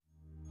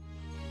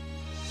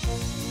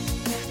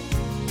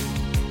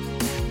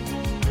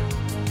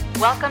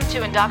Welcome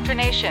to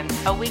Indoctrination,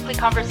 a weekly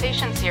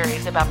conversation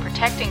series about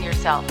protecting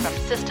yourself from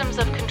systems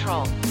of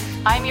control.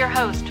 I'm your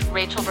host,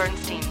 Rachel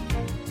Bernstein.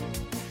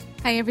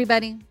 Hi,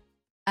 everybody.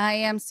 I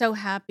am so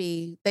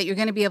happy that you're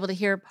going to be able to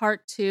hear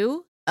part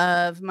 2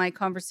 of my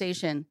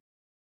conversation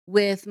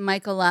with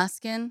Michael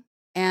Laskin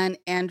and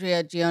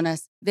Andrea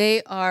Gionas.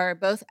 They are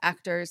both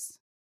actors,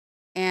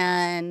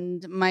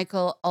 and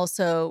Michael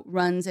also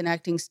runs an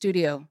acting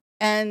studio.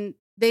 And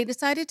they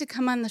decided to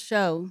come on the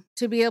show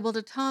to be able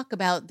to talk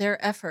about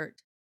their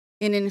effort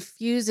in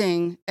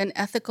infusing an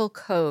ethical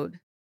code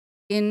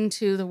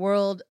into the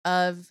world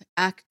of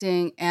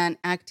acting and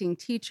acting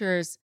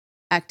teachers,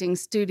 acting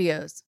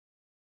studios.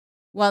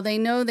 While they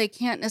know they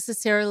can't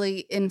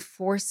necessarily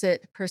enforce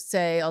it per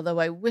se, although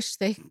I wish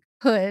they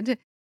could,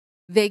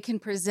 they can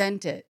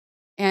present it.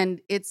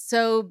 And it's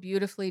so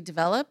beautifully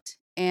developed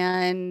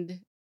and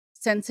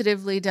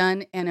sensitively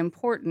done and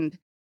important.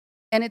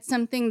 And it's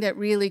something that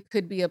really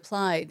could be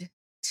applied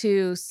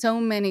to so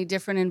many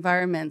different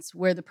environments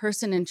where the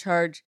person in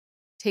charge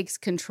takes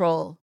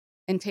control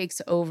and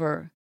takes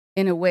over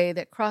in a way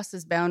that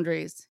crosses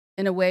boundaries,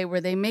 in a way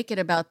where they make it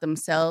about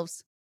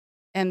themselves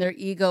and their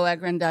ego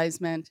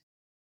aggrandizement.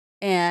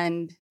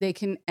 And they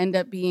can end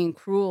up being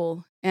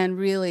cruel and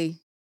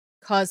really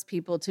cause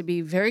people to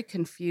be very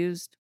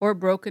confused or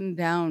broken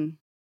down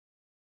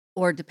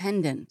or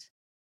dependent.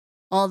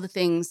 All the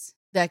things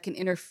that can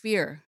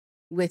interfere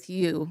with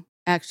you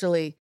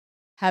actually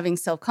having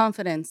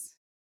self-confidence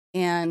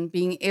and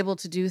being able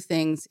to do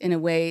things in a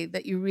way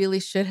that you really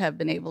should have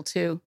been able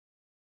to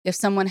if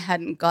someone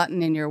hadn't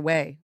gotten in your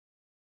way.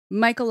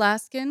 Michael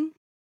Laskin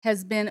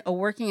has been a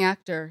working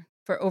actor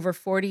for over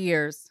 40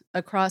 years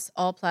across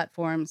all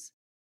platforms,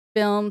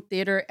 film,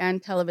 theater,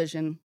 and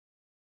television.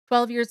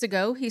 12 years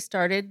ago, he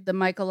started the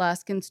Michael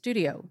Laskin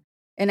Studio,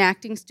 an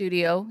acting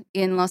studio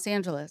in Los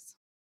Angeles.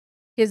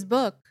 His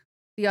book,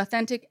 The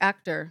Authentic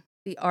Actor,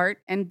 The Art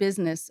and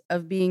Business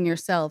of Being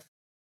Yourself,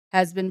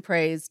 has been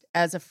praised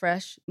as a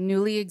fresh,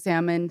 newly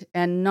examined,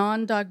 and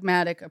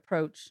non-dogmatic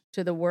approach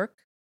to the work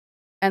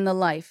and the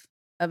life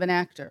of an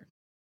actor.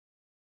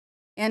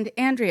 And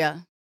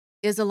Andrea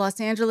is a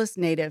Los Angeles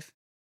native.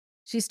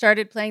 She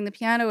started playing the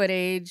piano at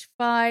age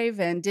 5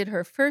 and did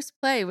her first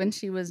play when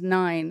she was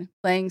 9,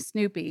 playing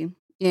Snoopy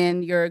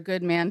in You're a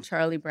Good Man,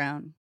 Charlie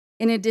Brown.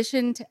 In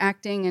addition to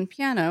acting and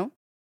piano,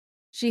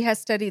 she has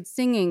studied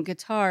singing,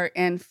 guitar,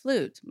 and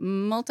flute,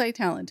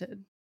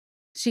 multi-talented.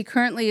 She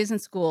currently is in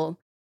school,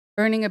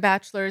 earning a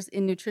bachelor's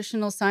in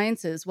nutritional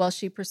sciences while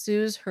she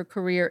pursues her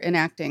career in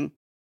acting.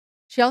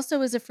 She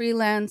also is a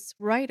freelance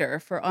writer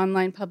for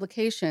online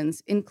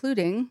publications,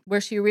 including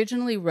where she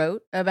originally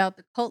wrote about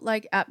the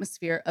cult-like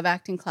atmosphere of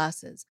acting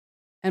classes,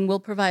 and we'll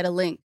provide a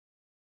link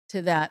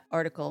to that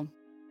article.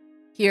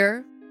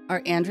 Here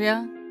are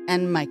Andrea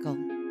and Michael.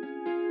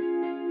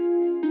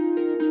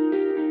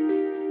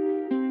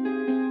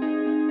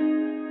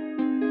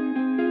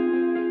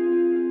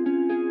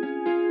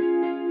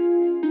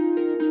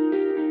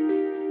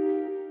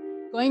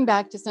 Going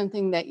back to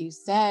something that you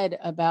said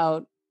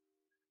about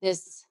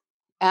this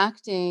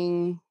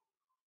acting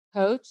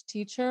coach,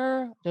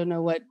 teacher, don't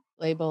know what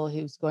label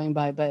he was going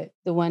by, but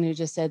the one who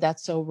just said,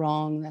 that's so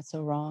wrong, that's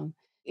so wrong.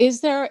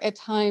 Is there at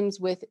times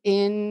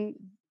within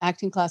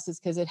acting classes,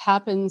 because it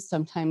happens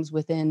sometimes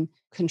within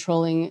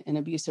controlling and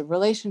abusive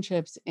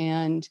relationships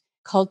and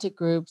cultic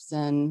groups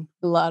and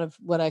a lot of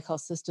what I call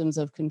systems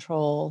of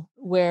control,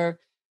 where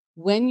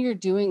when you're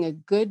doing a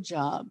good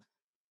job,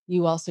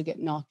 you also get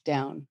knocked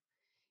down.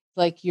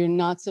 Like you're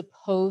not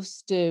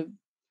supposed to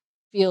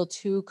feel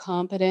too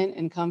competent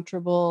and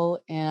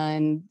comfortable,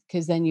 and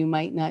because then you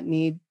might not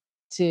need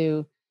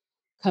to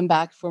come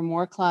back for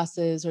more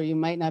classes, or you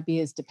might not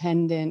be as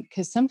dependent.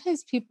 Because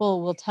sometimes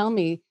people will tell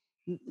me,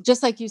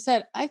 just like you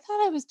said, I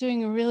thought I was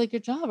doing a really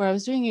good job, or I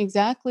was doing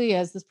exactly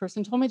as this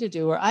person told me to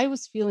do, or I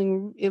was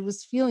feeling, it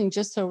was feeling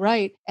just so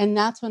right. And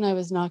that's when I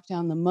was knocked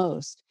down the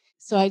most.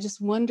 So I just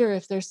wonder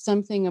if there's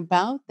something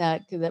about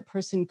that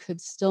person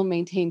could still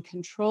maintain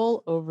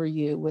control over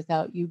you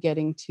without you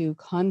getting too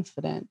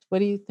confident. What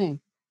do you think?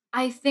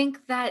 I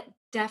think that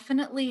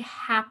definitely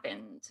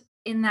happened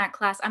in that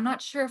class. I'm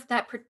not sure if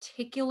that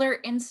particular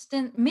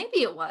instant,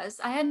 maybe it was.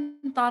 I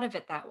hadn't thought of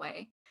it that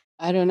way.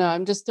 I don't know.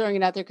 I'm just throwing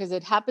it out there because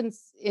it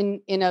happens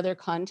in other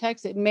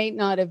contexts. It may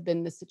not have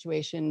been the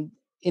situation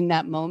in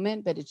that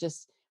moment, but it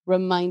just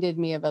reminded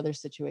me of other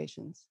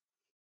situations.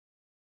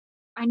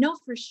 I know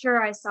for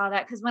sure I saw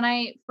that because when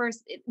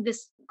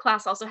this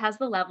class also has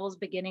the levels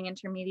beginning,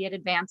 intermediate,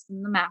 advanced,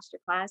 and the master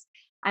class.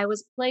 I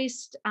was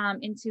placed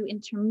into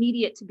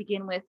intermediate to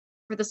begin with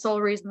for the sole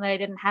reason that I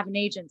didn't have an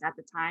agent at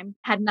the time,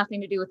 had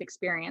nothing to do with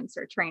experience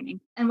or training.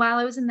 And while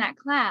I was in that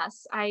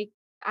class, I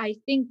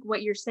think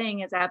what you're saying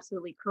is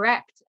absolutely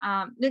correct.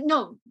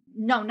 No,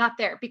 not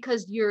there,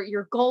 because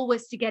your goal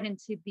was to get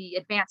into the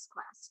advanced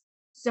class.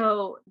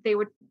 So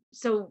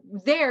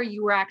there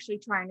you were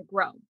actually trying to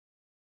grow.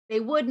 They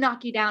would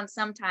knock you down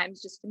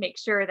sometimes just to make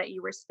sure that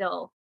you were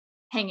still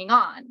hanging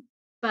on.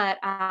 But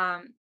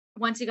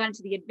once you got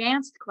into the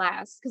advanced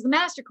class, because the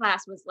master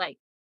class was like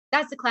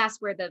That's the class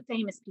where the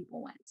famous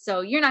people went.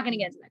 So you're not going to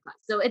get into that class.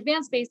 So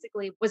advanced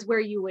basically was where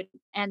you would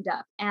end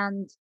up.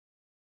 And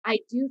I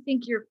do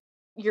think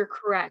you're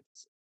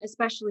correct,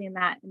 especially in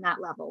that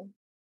level.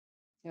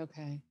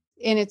 Okay.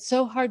 And it's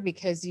so hard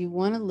because you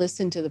want to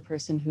listen to the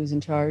person who's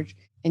in charge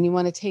and you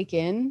want to take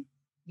in,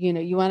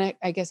 you want to,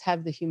 I guess,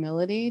 have the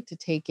humility to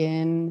take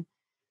in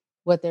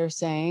what they're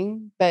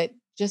saying, but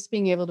just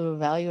being able to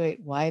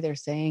evaluate why they're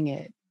saying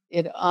it,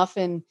 it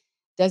often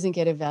doesn't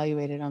get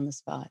evaluated on the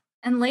spot.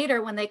 And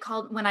later when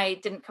I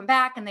didn't come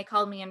back and they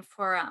called me in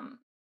for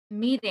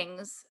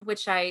meetings,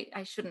 which I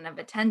shouldn't have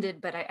attended,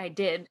 but I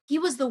did. He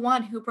was the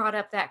one who brought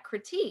up that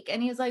critique.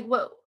 And he was like,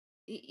 "Well,"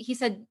 he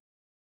said,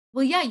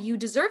 "Well, yeah, you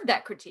deserve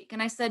that critique."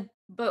 And I said,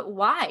 "But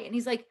why?" And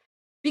he's like,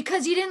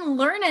 "Because you didn't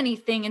learn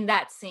anything in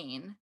that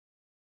scene."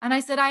 And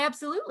I said, "I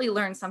absolutely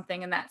learned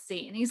something in that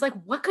scene." And he's like,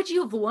 "What could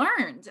you have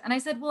learned?" And I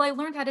said, "Well, I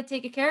learned how to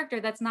take a character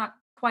that's not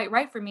quite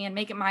right for me and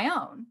make it my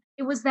own."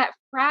 It was that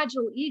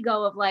fragile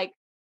ego of like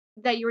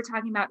that you were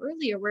talking about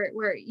earlier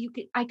where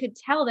I could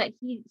tell that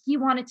he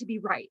wanted to be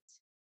right.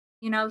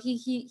 He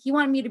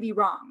wanted me to be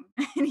wrong.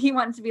 And he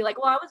wanted to be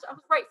like, "Well, I was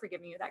right for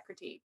giving you that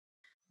critique."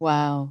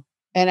 Wow.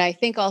 And I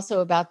think also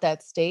about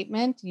that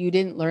statement, you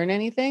didn't learn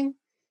anything.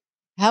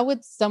 How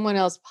would someone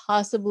else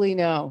possibly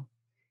know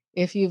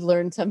if you've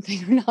learned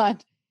something or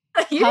not?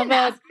 You How didn't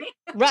about, ask me.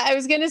 right? I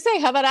was going to say,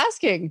 how about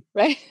asking,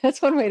 right?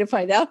 That's one way to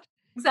find out.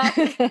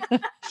 Exactly.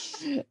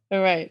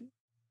 All right.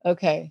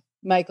 Okay.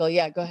 Michael,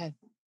 yeah, go ahead.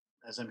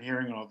 As I'm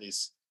hearing all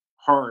these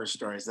horror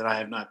stories that I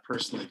have not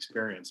personally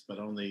experienced, but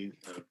only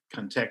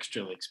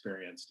contextually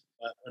experienced.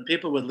 When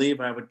people would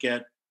leave, I would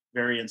get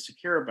very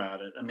insecure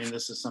about it. I mean,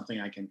 this is something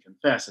I can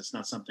confess. It's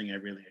not something I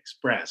really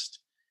expressed.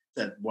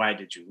 That why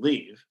did you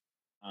leave?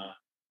 Uh,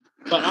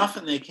 but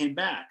often they came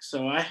back.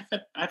 So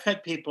I've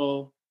had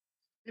people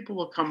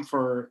will come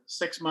for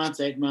 6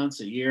 months, 8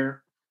 months, a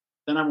year.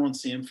 Then I won't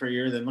see them for a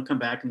year. Then they'll come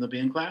back and they'll be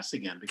in class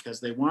again because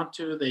they want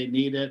to, they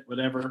need it,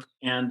 whatever.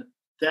 And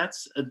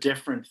that's a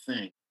different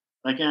thing.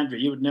 Like Andrew,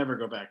 you would never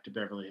go back to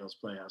Beverly Hills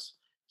Playhouse,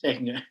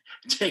 taking a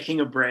taking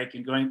a break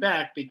and going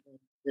back because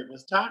it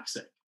was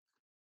toxic.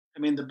 I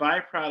mean, the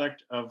byproduct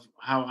of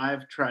how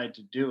I've tried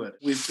to do it,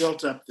 we've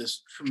built up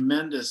this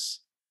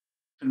tremendous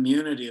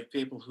community of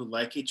people who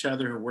like each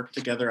other, who work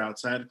together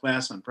outside of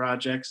class on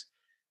projects.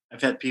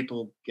 I've had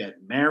people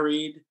get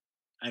married.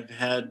 I've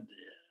had,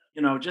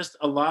 just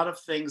a lot of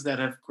things that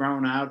have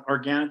grown out,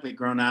 organically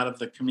grown out of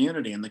the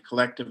community and the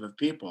collective of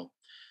people.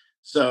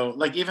 So,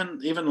 like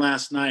even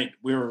last night,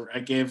 we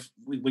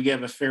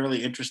gave a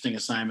fairly interesting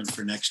assignment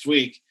for next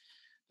week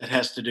that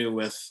has to do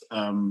with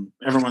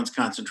everyone's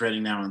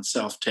concentrating now on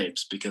self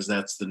tapes because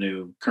that's the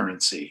new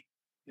currency.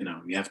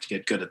 You have to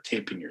get good at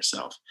taping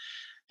yourself.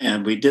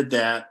 And we did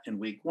that in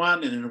week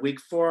one. And in week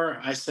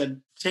four, I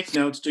said, take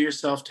notes, do your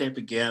self tape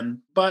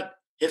again. But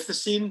if the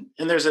scene,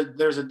 and there's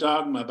a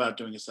dogma about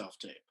doing a self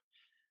tape,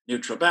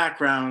 neutral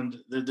background,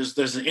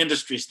 there's an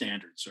industry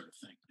standard sort of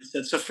thing. I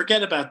said, so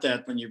forget about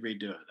that when you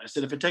redo it. I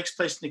said, if it takes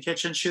place in the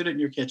kitchen, shoot it in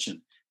your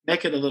kitchen,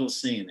 make it a little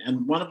scene.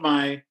 And one of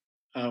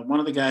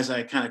the guys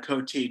I kind of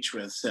co-teach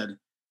with said,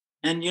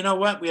 and you know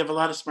what? We have a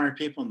lot of smart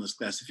people in this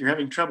class. If you're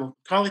having trouble,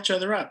 call each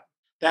other up.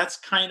 That's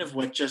kind of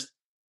what just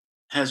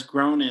has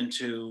grown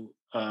into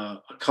a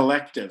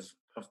collective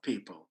of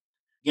people.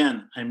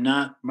 Again, I'm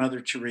not Mother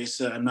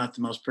Teresa. I'm not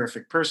the most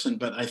perfect person,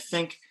 but I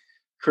think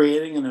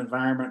creating an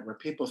environment where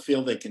people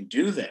feel they can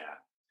do that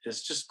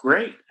is just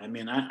great. I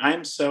mean,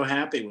 I'm so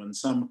happy when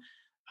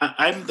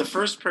I'm the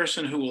first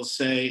person who will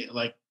say,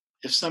 like,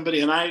 if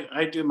somebody, and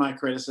I do my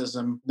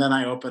criticism, then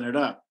I open it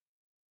up.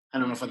 I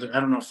don't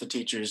know if the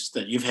teachers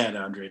that you've had,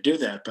 Andrea, do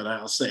that, but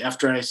I'll say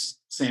after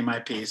say my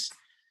piece,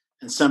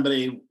 and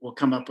somebody will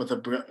come up with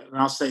and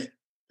I'll say,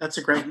 that's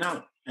a great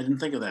note. I didn't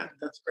think of that.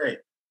 That's great.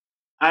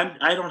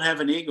 I don't have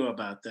an ego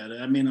about that.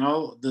 I mean,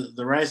 all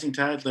the rising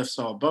tide lifts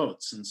all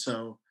boats, and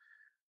so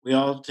we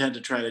all tend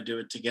to try to do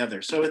it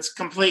together. So it's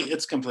completely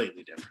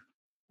different.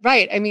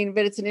 Right. I mean,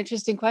 but it's an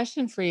interesting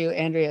question for you,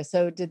 Andrea.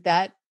 So did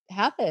that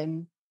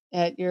happen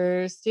at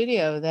your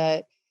studio,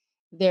 that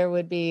there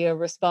would be a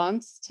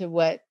response to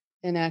what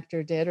an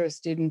actor did or a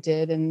student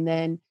did, and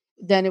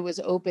then it was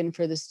open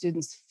for the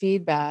students'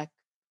 feedback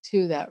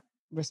to that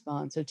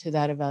response or to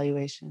that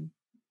evaluation?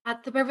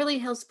 At the Beverly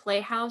Hills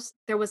Playhouse,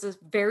 there was a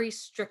very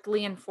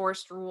strictly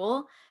enforced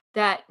rule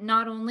that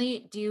not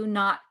only do you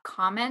not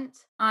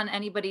comment on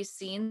anybody's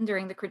scene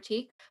during the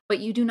critique, but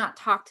you do not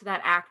talk to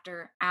that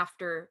actor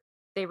after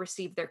they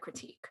receive their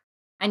critique.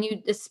 And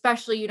you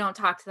don't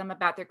talk to them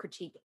about their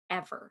critique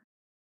ever.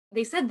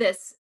 They said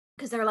this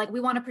because they're like, we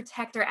want to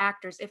protect our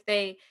actors. If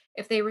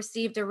they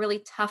received a really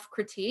tough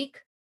critique,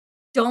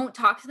 don't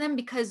talk to them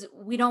because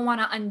we don't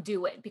want to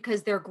undo it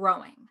because they're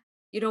growing.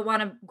 You don't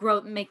want to grow,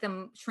 make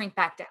them shrink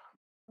back down.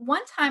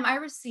 One time I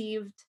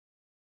received,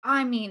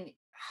 I mean,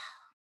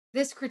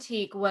 this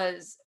critique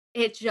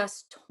it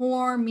just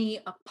tore me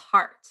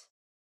apart.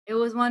 It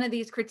was one of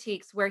these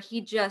critiques where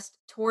he just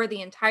tore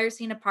the entire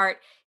scene apart.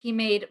 He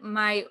made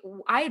I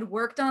had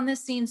worked on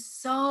this scene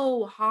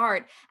so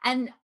hard.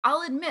 And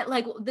I'll admit,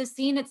 like the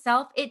scene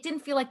itself, it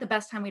didn't feel like the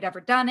best time we'd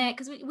ever done it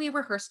because we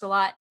rehearsed a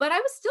lot. But I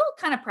was still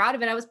kind of proud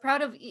of it. I was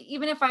proud of,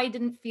 even if I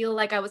didn't feel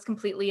like I was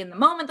completely in the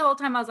moment the whole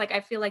time, I was like,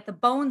 I feel like the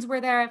bones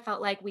were there. I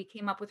felt like we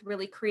came up with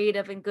really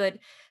creative and good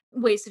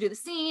ways to do the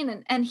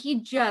scene. And he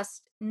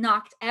just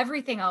knocked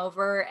everything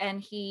over,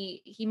 and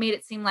he made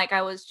it seem like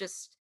I was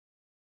just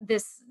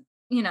this,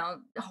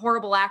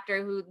 horrible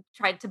actor who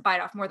tried to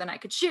bite off more than I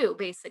could chew,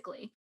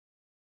 basically.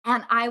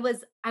 And I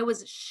was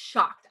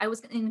shocked. I was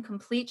in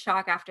complete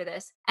shock after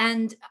this.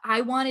 And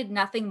I wanted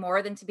nothing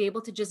more than to be able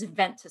to just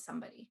vent to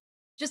somebody.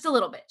 Just a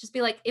little bit. Just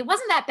be like, it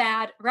wasn't that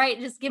bad, right?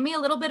 Just give me a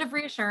little bit of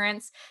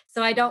reassurance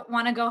so I don't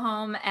want to go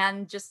home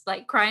and just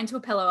like cry into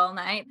a pillow all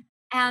night.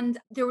 And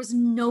there was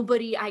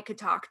nobody I could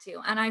talk to.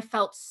 And I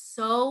felt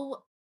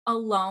so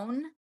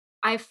alone.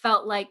 I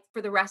felt like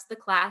for the rest of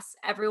the class,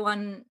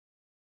 everyone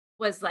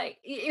was like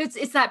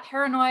it's that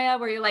paranoia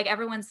where you're like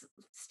everyone's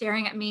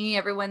staring at me,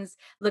 everyone's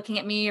looking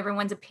at me,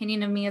 everyone's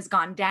opinion of me has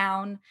gone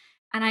down,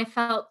 and I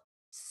felt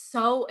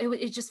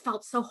it just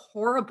felt so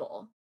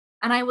horrible,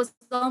 and I was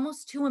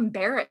almost too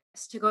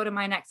embarrassed to go to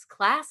my next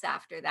class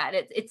after that.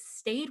 It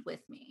stayed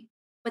with me.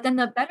 But then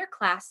the better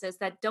classes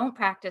that don't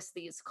practice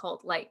these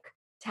cult like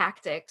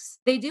tactics,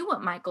 they do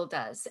what Michael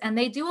does, and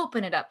they do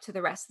open it up to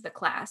the rest of the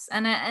class.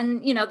 And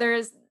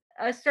there's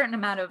a certain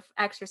amount of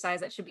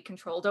exercise that should be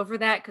controlled over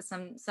that because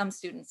some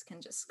students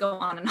can just go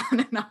on and on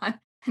and on,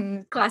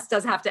 and class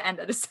does have to end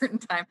at a certain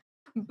time.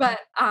 But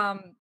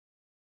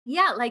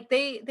yeah, like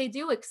they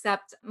do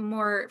accept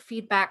more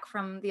feedback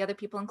from the other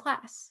people in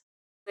class.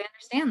 They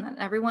understand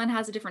that everyone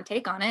has a different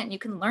take on it, and you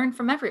can learn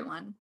from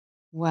everyone.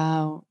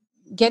 Wow.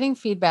 Getting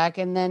feedback,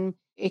 and then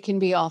it can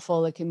be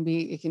awful. It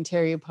can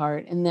tear you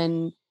apart. And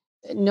then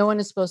no one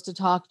is supposed to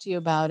talk to you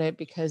about it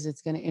because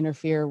it's going to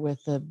interfere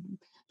with the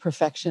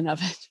perfection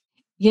of it.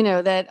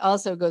 That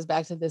also goes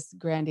back to this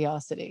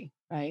grandiosity,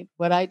 right?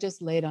 What I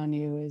just laid on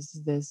you is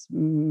this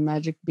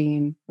magic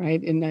bean,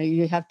 right? And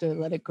you have to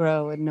let it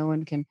grow and no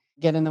one can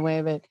get in the way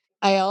of it.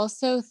 I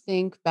also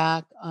think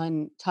back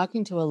on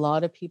talking to a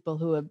lot of people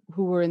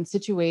who were in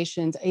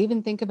situations. I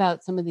even think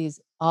about some of these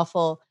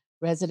awful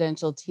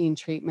residential teen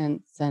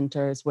treatment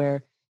centers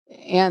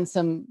and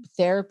some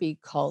therapy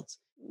cults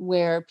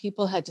where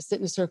people had to sit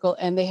in a circle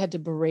and they had to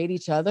berate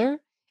each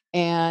other.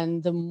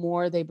 And the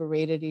more they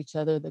berated each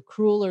other, the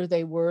crueler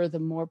they were, the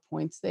more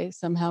points they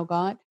somehow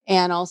got.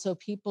 And also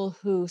people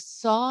who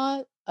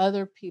saw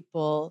other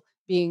people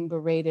being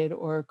berated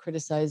or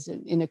criticized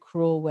in a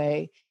cruel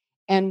way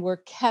and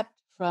were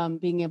kept from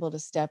being able to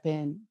step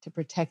in to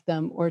protect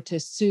them or to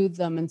soothe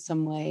them in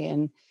some way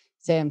and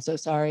say, I'm so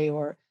sorry,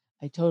 or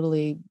I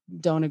totally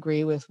don't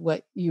agree with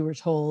what you were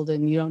told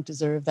and you don't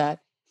deserve that.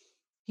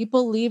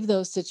 People leave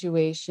those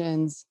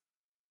situations.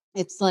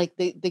 It's like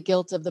the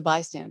guilt of the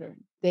bystander.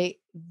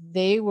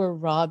 They were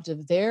robbed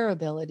of their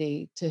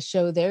ability to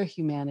show their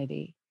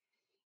humanity.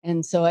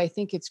 And so I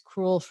think it's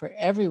cruel for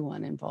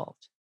everyone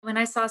involved. When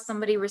I saw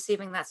somebody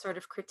receiving that sort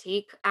of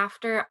critique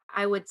after,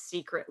 I would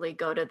secretly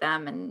go to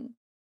them, and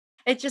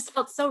it just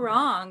felt so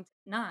wrong,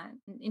 not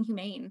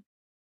inhumane.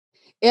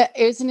 Yeah,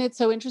 isn't it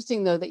so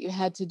interesting though that you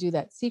had to do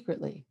that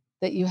secretly,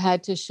 that you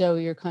had to show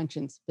your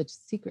conscience, but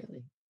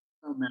secretly?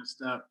 So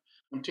messed up.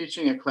 I'm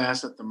teaching a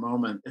class at the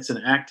moment. It's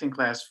an acting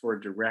class for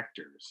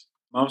directors.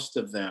 Most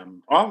of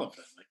them, all of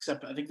them,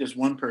 except I think there's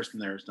one person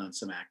there who's done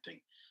some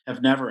acting,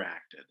 have never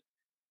acted.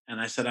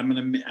 And I said, I'm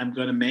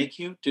gonna make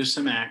you do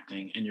some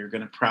acting, and you're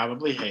gonna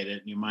probably hate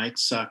it, and you might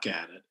suck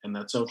at it, and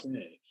that's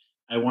okay.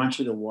 I want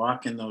you to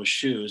walk in those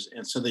shoes,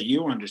 and so that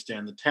you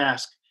understand the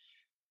task.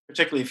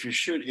 Particularly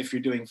if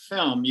you're doing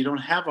film, you don't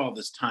have all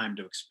this time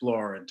to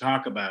explore and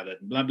talk about it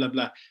and blah blah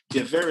blah. You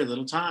have very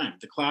little time.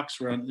 The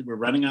clock's run. We're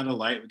running out of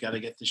light. We got to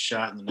get this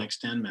shot in the next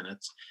 10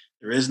 minutes.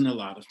 There isn't a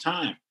lot of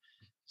time.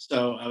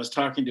 So I was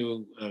talking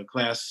to a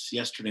class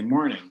yesterday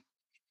morning,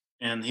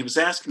 and he was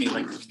asking me,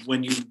 like,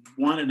 when you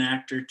want an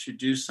actor to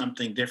do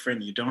something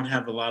different, you don't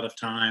have a lot of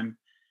time,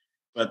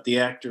 but the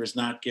actor is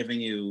not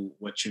giving you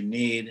what you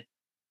need.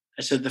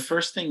 I said the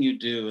first thing you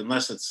do,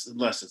 unless it's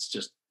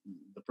just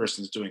the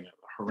person's doing a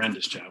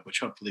horrendous job,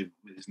 which hopefully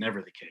is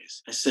never the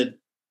case. I said,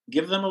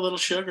 give them a little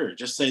sugar.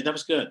 Just say that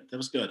was good. That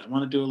was good. I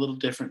want to do a little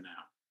different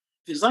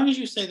now. As long as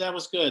you say that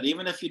was good,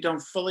 even if you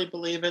don't fully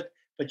believe it,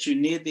 but you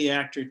need the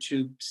actor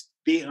to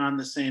be on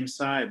the same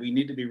side. We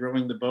need to be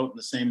rowing the boat in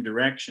the same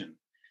direction.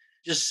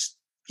 Just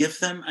give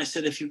them. I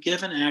said, if you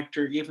give an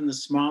actor even the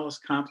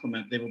smallest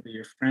compliment, they will be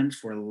your friend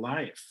for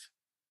life.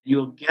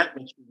 You'll get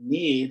what you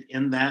need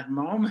in that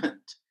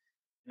moment.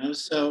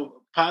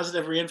 So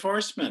positive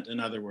reinforcement, in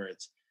other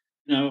words.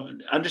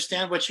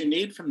 Understand what you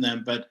need from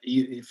them, but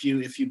if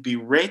you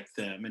berate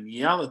them and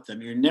yell at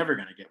them, you're never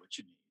going to get what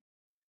you need.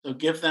 So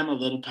give them a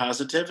little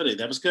positivity.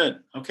 That was good.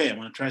 Okay, I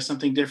want to try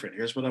something different.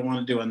 Here's what I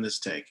want to do on this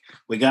take.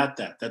 We got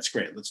that. That's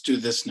great. Let's do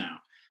this now.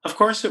 Of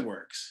course it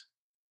works,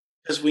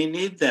 because we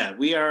need that.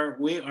 We are.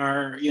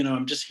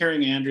 I'm just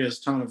hearing Andrea's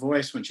tone of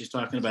voice when she's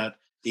talking about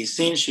these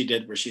scenes she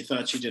did where she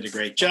thought she did a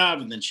great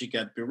job and then she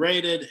got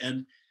berated.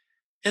 And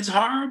It's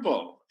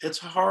horrible. It's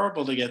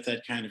horrible to get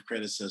that kind of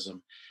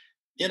criticism.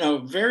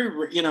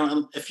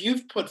 If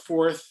you've put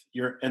forth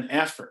an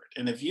effort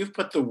and if you've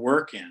put the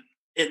work in,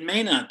 it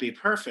may not be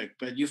perfect,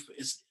 but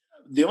it's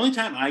the only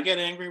time I get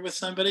angry with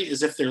somebody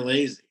is if they're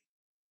lazy,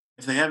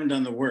 if they haven't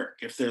done the work.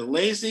 If they're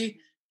lazy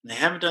and they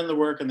haven't done the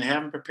work and they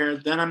haven't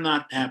prepared, then I'm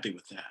not happy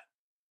with that.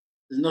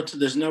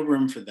 There's no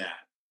room for that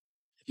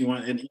if you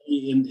want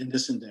in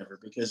this endeavor,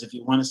 because if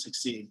you want to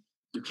succeed,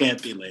 you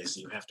can't be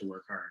lazy. You have to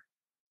work hard.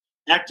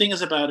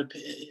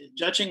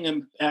 Judging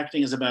and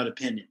acting is about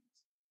opinion.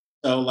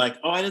 So, like,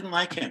 oh, I didn't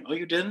like him. Oh,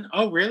 you didn't?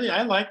 Oh, really?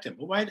 I liked him.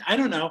 Well, why? I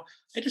don't know.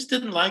 I just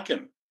didn't like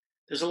him.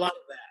 There's a lot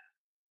of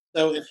that.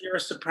 So, if you're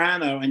a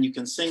soprano and you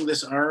can sing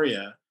this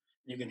aria,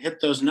 you can hit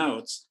those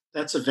notes.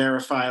 That's a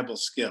verifiable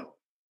skill.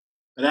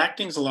 But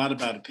acting's a lot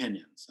about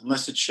opinions,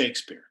 unless it's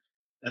Shakespeare.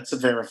 That's a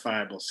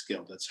verifiable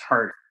skill. That's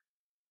harder.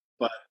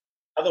 But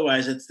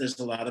otherwise, there's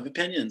a lot of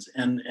opinions,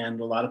 and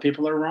a lot of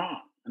people are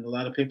wrong, and a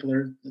lot of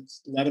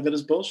it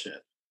is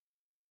bullshit.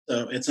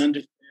 So it's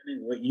understanding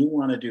what you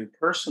want to do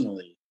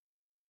personally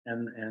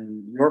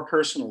and your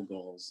personal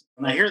goals.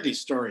 When I hear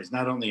these stories,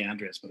 not only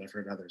Andreas, but I've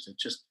heard others,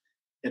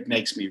 it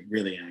makes me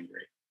really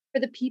angry. For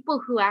the people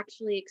who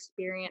actually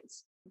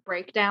experience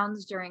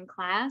breakdowns during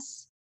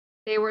class,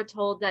 they were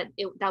told that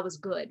that was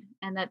good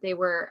and that they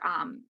were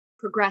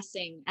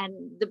progressing.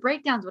 And the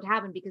breakdowns would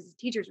happen because the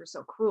teachers were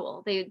so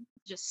cruel. They'd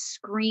just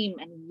scream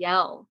and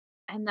yell,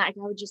 and I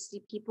would just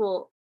see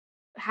people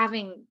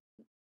having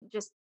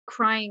just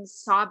crying,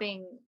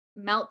 sobbing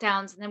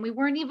meltdowns, and then we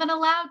weren't even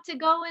allowed to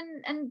go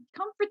and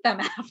comfort them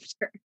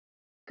after.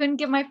 Couldn't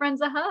give my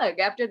friends a hug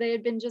after they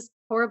had been just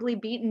horribly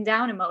beaten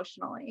down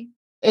emotionally.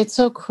 It's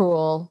so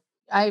cruel.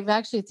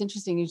 It's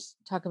interesting you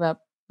talk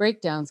about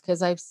breakdowns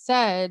because I've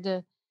said,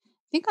 I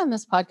think on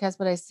this podcast,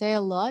 but I say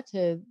a lot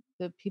to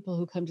the people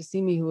who come to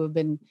see me who have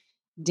been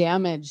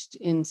damaged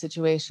in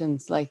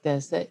situations like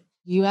this that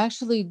you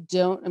actually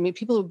don't, I mean,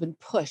 people who've been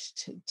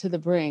pushed to the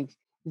brink,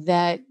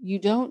 that you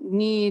don't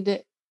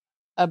need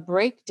a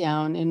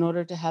breakdown in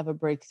order to have a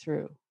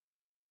breakthrough.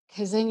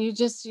 Because then you're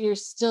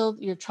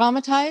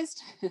traumatized,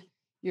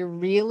 you're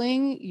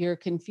reeling, you're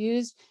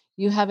confused,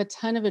 you have a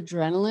ton of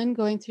adrenaline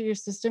going through your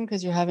system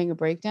because you're having a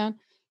breakdown.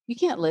 You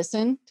can't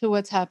listen to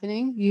what's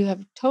happening. You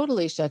have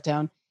totally shut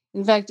down.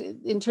 In fact,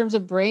 in terms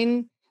of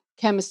brain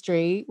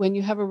chemistry, when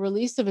you have a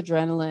release of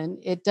adrenaline,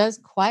 it does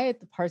quiet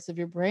the parts of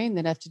your brain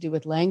that have to do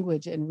with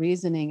language and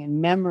reasoning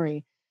and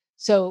memory.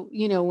 So,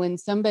 when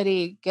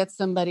somebody gets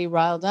somebody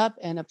riled up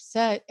and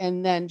upset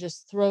and then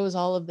just throws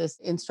all of this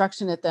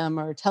instruction at them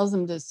or tells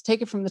them to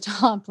take it from the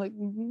top, like,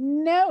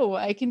 no,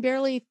 I can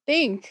barely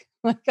think.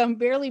 Like, I'm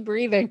barely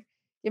breathing.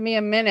 Give me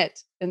a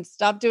minute and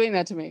stop doing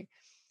that to me.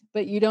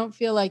 But you don't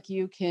feel like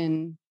you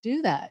can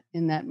do that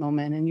in that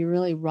moment. And you're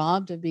really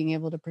robbed of being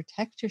able to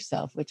protect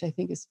yourself, which I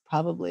think is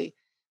probably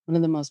one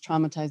of the most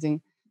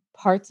traumatizing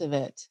parts of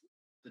it.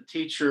 The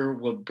teacher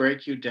will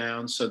break you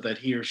down so that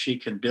he or she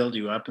can build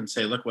you up and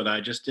say, look what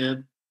I just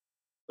did.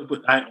 Look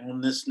what I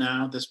own this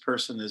now. This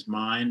person is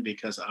mine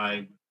because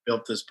I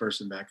built this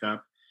person back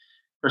up.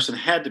 Person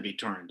had to be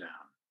torn down.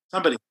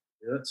 Somebody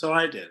did it, so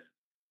I did it.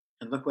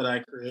 And look what I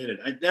created.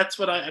 That's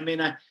what I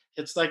mean.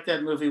 It's like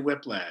that movie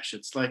Whiplash.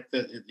 It's like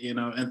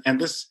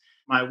and this,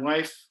 my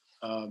wife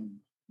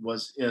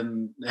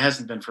it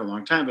hasn't been for a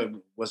long time, but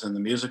was in the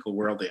musical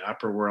world, the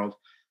opera world.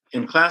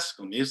 In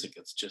classical music,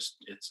 it's just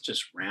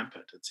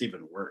rampant. It's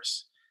even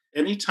worse.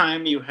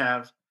 Anytime you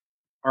have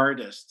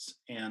artists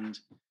and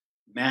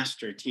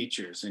master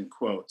teachers in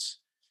quotes,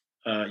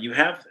 you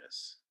have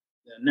this.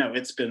 No,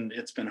 it's been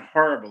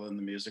horrible in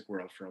the music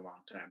world for a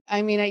long time.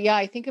 I mean, yeah,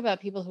 I think about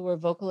people who are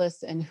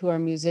vocalists and who are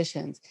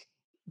musicians.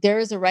 There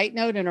is a right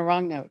note and a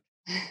wrong note.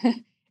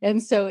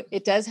 And so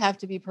it does have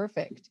to be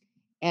perfect.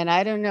 And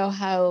I don't know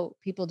how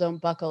people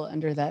don't buckle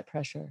under that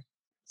pressure.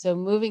 So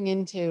moving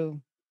into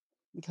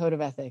code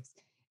of ethics.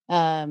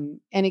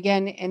 And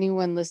again,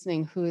 anyone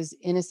listening who is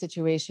in a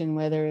situation,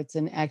 whether it's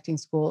an acting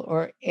school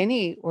or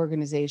any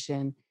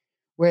organization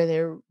where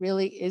there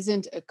really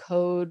isn't a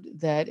code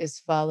that is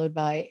followed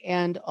by,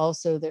 and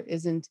also there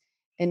isn't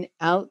an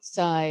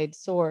outside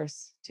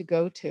source to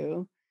go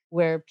to,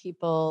 where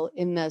people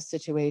in those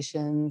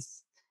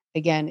situations,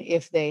 again,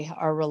 if they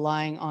are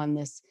relying on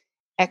this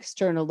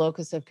external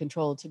locus of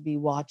control to be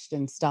watched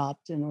and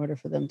stopped in order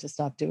for them to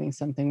stop doing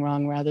something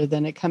wrong, rather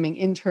than it coming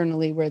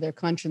internally where their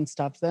conscience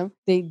stops them,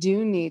 they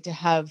do need to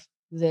have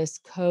this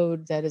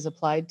code that is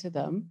applied to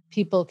them.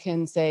 People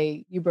can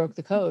say, you broke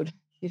the code.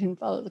 You didn't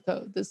follow the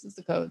code. This is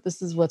the code.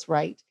 This is what's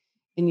right.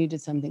 And you did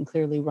something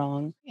clearly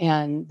wrong.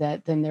 And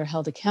that then they're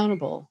held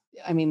accountable.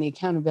 I mean, the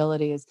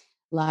accountability is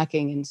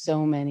lacking in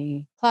so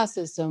many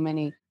classes, so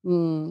many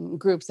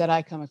groups that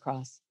I come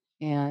across,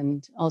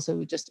 and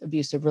also just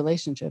abusive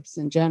relationships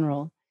in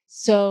general.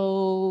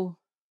 So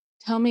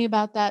tell me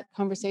about that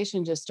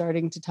conversation, just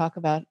starting to talk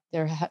about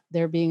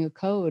there being a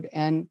code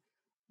and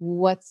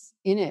what's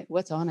in it,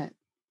 what's on it.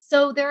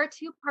 So there are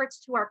two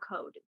parts to our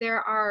code. There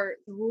are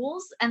the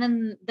rules and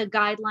then the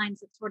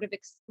guidelines that sort of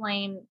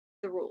explain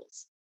the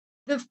rules.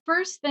 The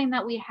first thing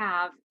that we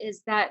have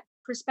is that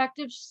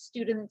prospective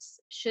students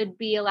should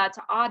be allowed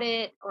to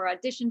audit or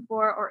audition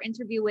for or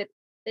interview with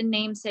the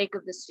namesake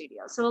of the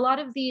studio. So a lot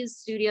of these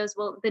studios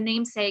the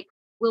namesake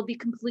will be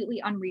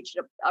completely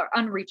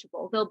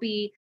unreachable. They'll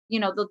be,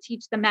 they'll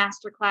teach the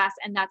master class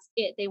and that's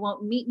it. They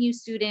won't meet new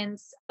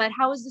students. But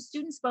how is the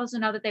student supposed to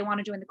know that they want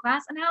to join the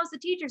class? And how is the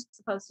teacher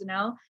supposed to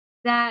know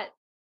that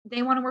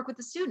they want to work with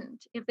the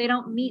student if they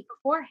don't meet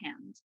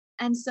beforehand?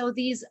 And so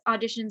these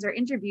auditions or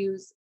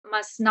interviews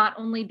must not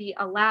only be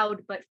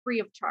allowed, but free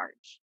of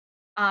charge.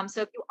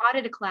 So if you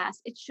audit a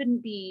class, you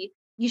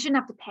shouldn't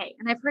have to pay.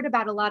 And I've heard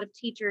about a lot of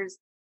teachers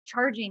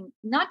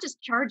not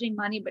just charging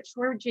money, but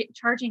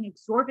charging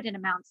exorbitant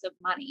amounts of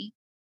money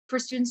for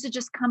students to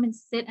just come and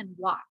sit and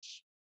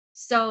watch.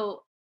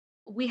 So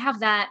we have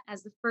that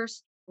as the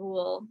first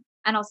rule.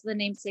 And also the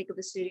namesake of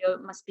the studio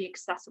must be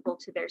accessible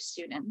to their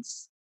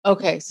students.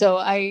 Okay, so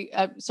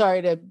I'm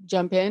sorry to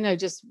jump in.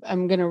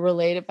 I'm going to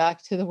relate it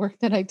back to the work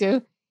that I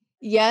do.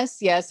 Yes,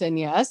 yes, and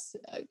yes.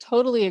 I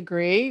totally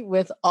agree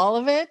with all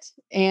of it.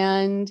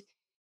 And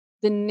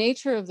the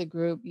nature of the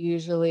group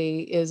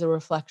usually is a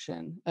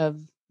reflection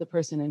of the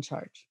person in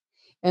charge.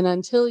 And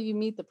until you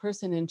meet the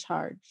person in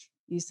charge,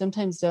 you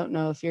sometimes don't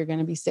know if you're going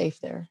to be safe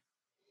there.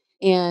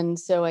 And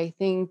so I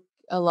think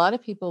a lot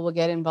of people will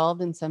get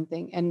involved in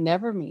something and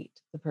never meet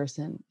the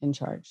person in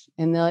charge.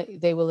 And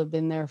they will have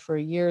been there for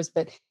years,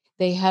 but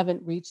they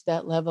haven't reached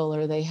that level,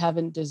 or they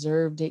haven't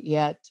deserved it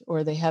yet,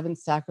 or they haven't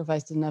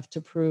sacrificed enough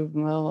to prove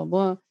blah, blah,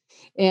 blah.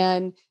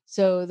 And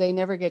so they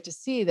never get to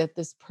see that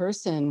this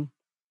person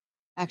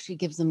actually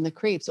gives them the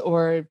creeps,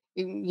 or,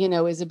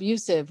 is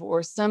abusive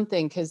or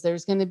something, because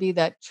there's going to be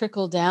that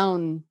trickle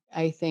down,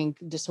 I think,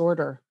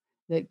 disorder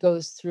that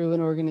goes through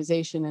an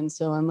organization. And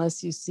so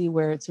unless you see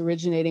where it's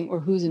originating or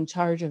who's in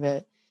charge of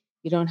it,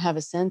 you don't have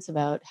a sense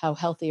about how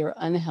healthy or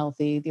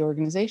unhealthy the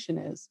organization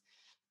is.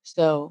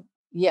 So,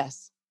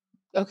 yes.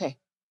 Okay,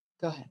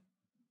 go ahead.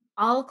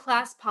 All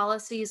class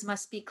policies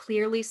must be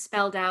clearly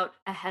spelled out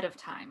ahead of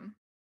time.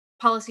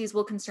 Policies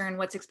will concern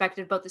what's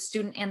expected of both the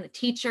student and the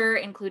teacher,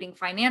 including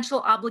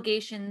financial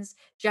obligations,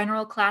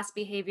 general class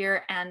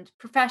behavior, and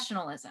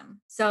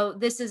professionalism. So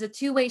this is a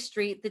two-way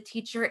street. The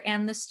teacher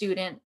and the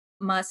student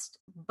must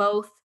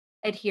both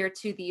adhere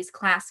to these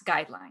class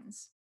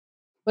guidelines.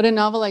 What a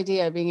novel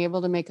idea, being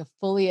able to make a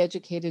fully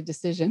educated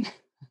decision.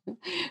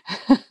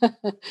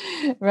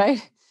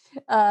 Right?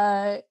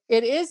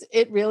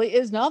 It really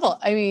is novel.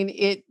 I mean,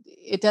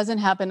 it doesn't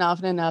happen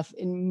often enough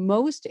in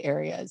most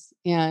areas,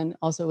 and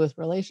also with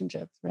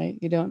relationships, right?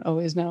 You don't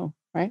always know,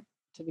 right?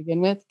 To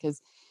begin with,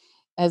 because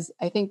as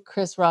I think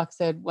Chris Rock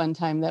said one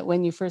time, that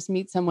when you first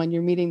meet someone,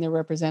 you're meeting their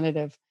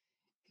representative,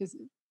 because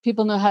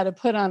people know how to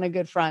put on a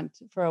good front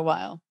for a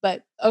while.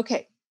 But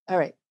okay. All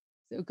right.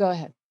 So go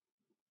ahead.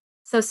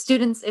 So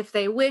students, if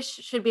they wish,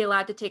 should be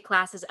allowed to take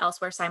classes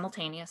elsewhere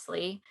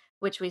simultaneously,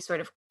 which we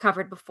sort of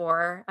covered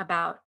before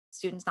about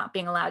students not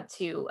being allowed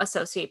to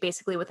associate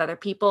basically with other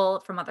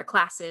people from other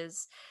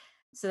classes.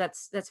 So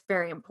that's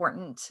very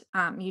important.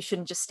 You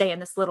shouldn't just stay in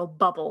this little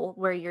bubble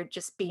where you're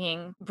just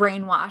being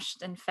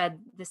brainwashed and fed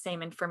the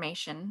same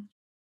information.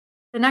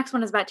 The next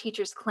one is about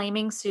teachers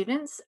claiming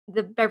students.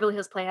 The Beverly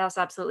Hills Playhouse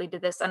absolutely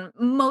did this, and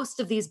most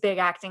of these big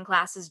acting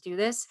classes do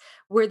this,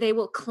 where they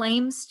will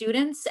claim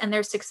students and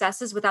their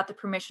successes without the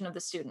permission of the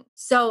student.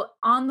 So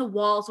on the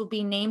walls will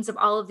be names of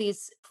all of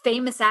these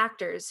famous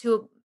actors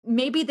who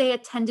maybe they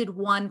attended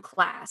one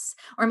class,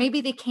 or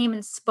maybe they came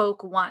and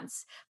spoke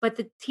once, but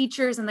the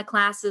teachers and the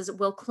classes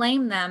will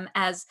claim them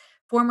as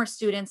former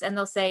students, and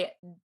they'll say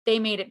they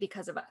made it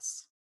because of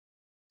us.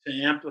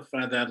 To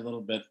amplify that a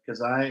little bit,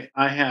 because I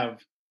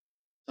have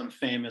some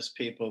famous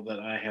people that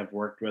I have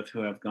worked with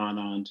who have gone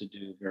on to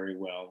do very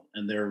well,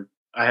 and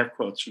I have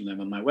quotes from them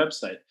on my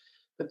website.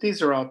 But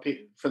these are all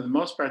for the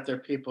most part, they're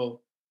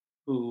people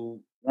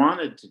who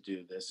wanted to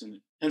do this,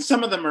 and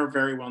some of them are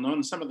very well known,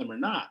 and some of them are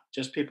not.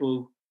 Just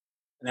people,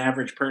 an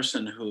average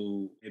person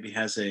who maybe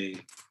has a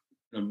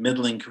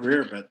middling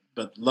career,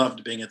 but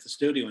loved being at the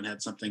studio and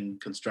had something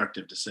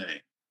constructive to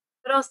say.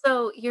 But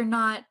also, you're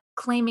not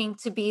claiming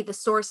to be the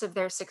source of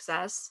their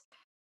success.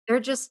 They're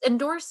just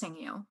endorsing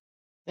you.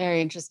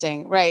 Very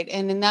interesting. Right.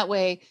 And in that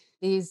way,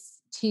 these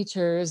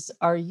teachers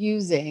are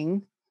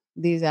using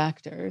these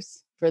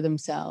actors for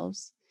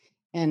themselves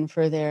and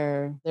for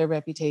their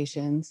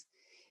reputations.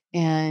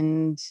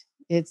 And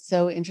it's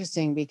so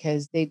interesting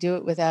because they do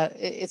it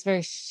it's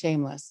very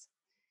shameless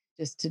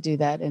just to do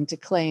that and to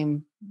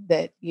claim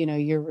that,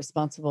 you're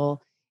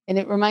responsible. And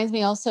it reminds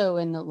me also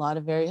in a lot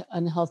of very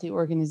unhealthy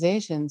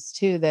organizations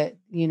too, that,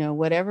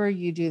 whatever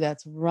you do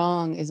that's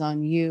wrong is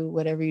on you.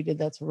 Whatever you did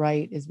that's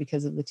right is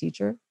because of the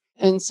teacher.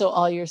 And so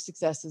all your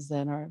successes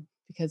then are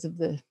because of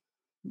the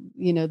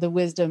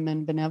wisdom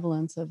and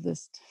benevolence of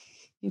this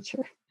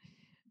teacher.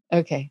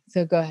 Okay,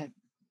 so go ahead.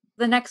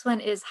 The next one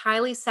is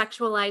highly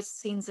sexualized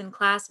scenes in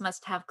class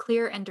must have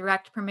clear and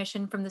direct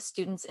permission from the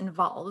students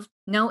involved.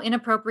 No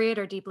inappropriate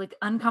or deeply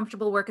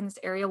uncomfortable work in this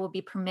area will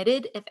be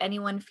permitted. If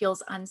anyone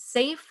feels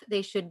unsafe,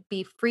 they should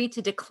be free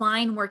to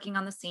decline working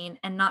on the scene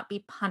and not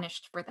be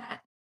punished for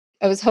that.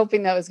 I was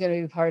hoping that was going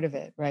to be part of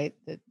it, right?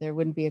 That there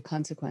wouldn't be a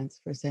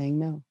consequence for saying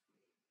no.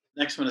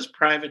 Next one is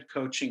private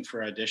coaching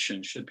for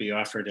audition should be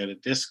offered at a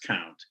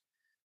discount,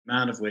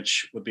 amount of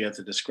which would be at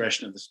the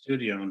discretion of the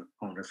studio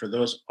owner for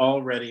those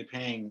already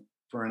paying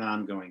for an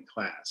ongoing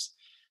class.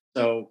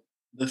 So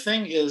the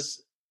thing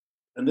is,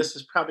 and this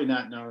is probably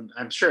not known,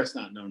 I'm sure it's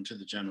not known to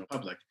the general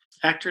public.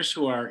 Actors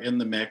who are in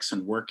the mix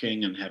and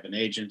working and have an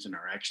agent and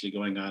are actually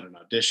going out on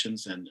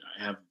auditions and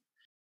have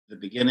the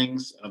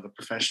beginnings of a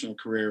professional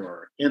career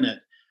or in it,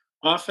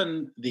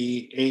 often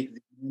the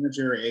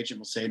manager or agent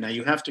will say, "Now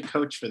you have to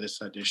coach for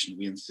this audition.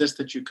 We insist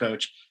that you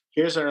coach.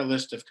 Here's our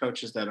list of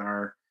coaches that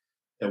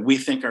we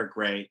think are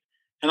great."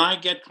 And I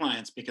get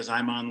clients because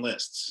I'm on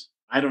lists.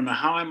 I don't know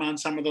how I'm on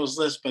some of those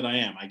lists, but I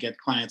am. I get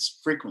clients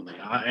frequently.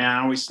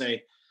 I always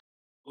say,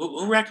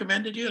 who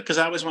recommended you? Because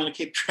I always want to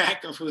keep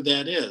track of who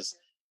that is,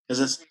 because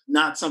it's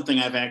not something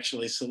I've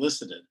actually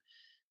solicited.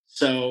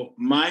 So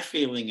my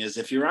feeling is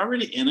if you're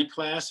already in a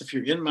class, if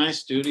you're in my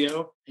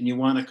studio and you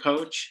want to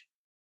coach,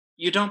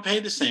 you don't pay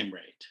the same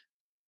rate.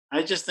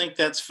 I just think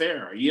that's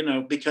fair,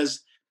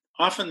 because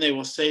often they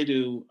will say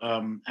to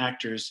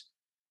actors,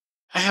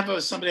 I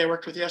have somebody I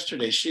worked with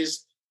yesterday.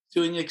 She's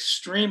doing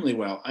extremely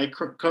well. I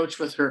coach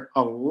with her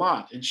a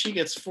lot, and she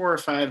gets 4 or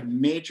 5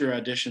 major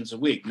auditions a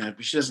week. Now,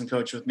 she doesn't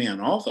coach with me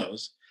on all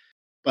those,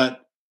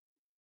 but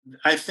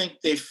I think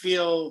they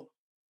feel,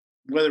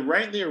 whether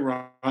rightly or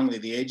wrongly,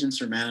 the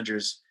agents or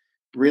managers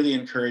really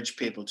encourage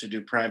people to do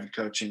private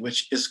coaching,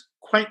 which is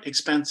quite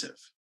expensive.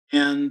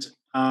 And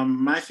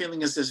my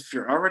feeling is this: if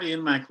you're already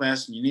in my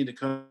class and you need a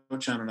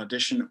coach on an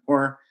audition,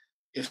 or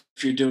if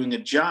you're doing a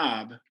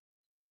job,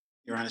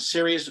 you're on a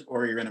series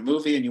or you're in a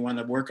movie and you want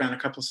to work on a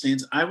couple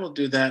scenes, I will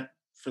do that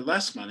for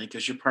less money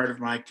because you're part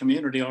of my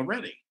community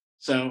already.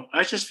 So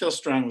I just feel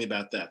strongly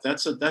about that.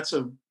 That's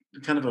a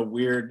kind of a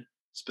weird,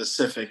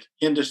 specific,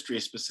 industry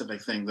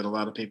specific thing that a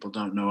lot of people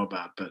don't know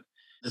about. But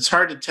it's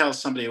hard to tell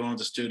somebody who owns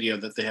a studio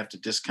that they have to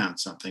discount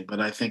something, but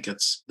I think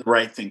it's the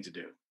right thing to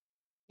do.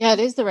 Yeah, it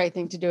is the right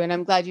thing to do. And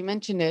I'm glad you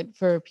mentioned it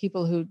for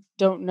people who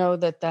don't know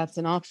that that's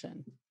an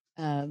option,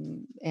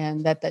 and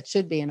that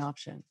should be an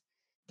option.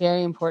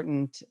 Very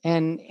important.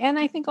 And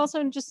I think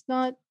also just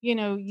not,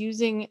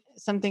 using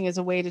something as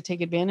a way to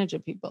take advantage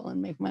of people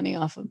and make money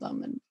off of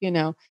them. And,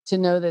 to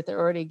know that they're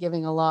already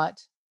giving a lot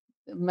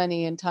of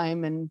money and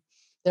time and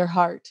their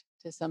heart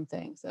to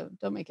something. So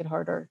don't make it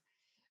harder.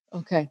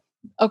 Okay.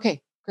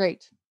 Okay,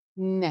 great.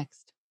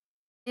 Next.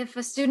 If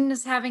a student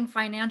is having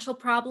financial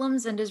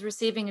problems and is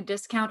receiving a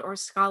discount or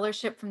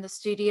scholarship from the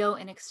studio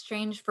in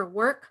exchange for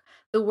work,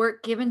 the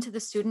work given to the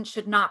student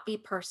should not be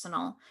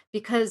personal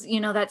because,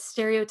 that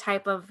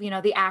stereotype of,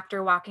 the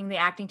actor walking the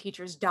acting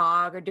teacher's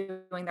dog or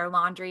doing their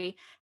laundry,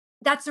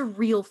 that's a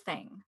real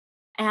thing.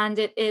 And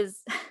it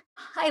is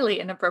highly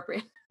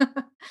inappropriate.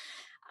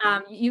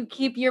 You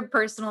keep your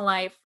personal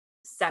life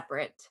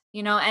separate,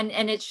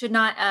 and it should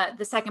not,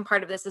 the second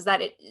part of this is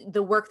that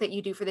the work that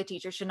you do for the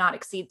teacher should not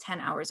exceed 10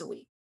 hours a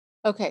week.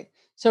 Okay.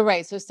 So,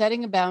 right. So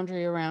setting a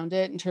boundary around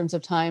it in terms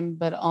of time,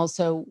 but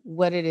also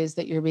what it is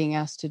that you're being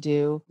asked to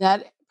do.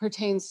 That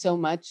pertains so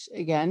much,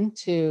 again,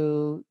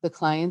 to the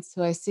clients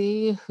who I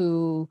see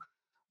who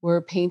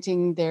were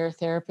painting their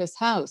therapist's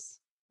house.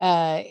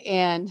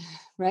 And,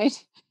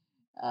 right.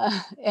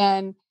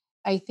 And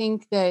I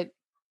think that,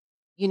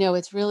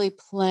 it's really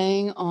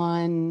playing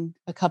on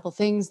a couple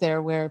things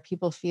there where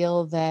people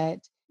feel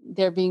that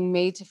they're being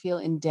made to feel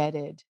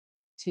indebted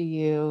to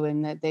you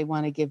and that they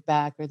want to give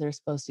back or they're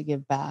supposed to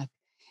give back.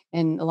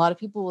 And a lot of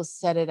people will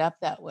set it up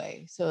that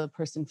way. So a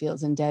person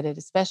feels indebted,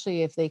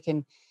 especially if they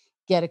can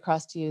get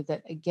across to you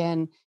that,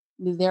 again,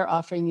 they're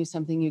offering you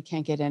something you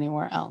can't get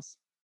anywhere else.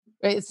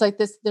 Right? It's like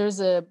this.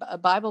 There's a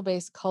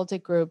Bible-based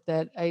cultic group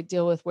that I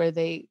deal with where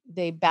they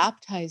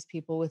baptize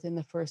people within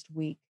the first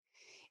week.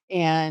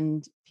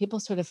 And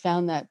people sort of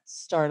found that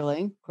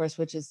startling, of course,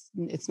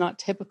 it's not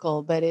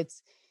typical, but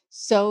it's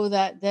so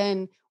that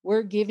then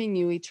we're giving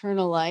you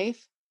eternal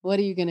life. What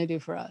are you going to do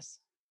for us?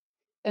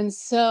 And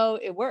so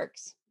it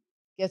works,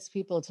 gets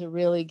people to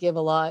really give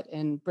a lot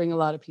and bring a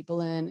lot of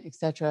people in,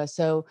 etc.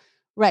 So,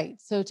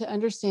 right. So to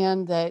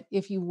understand that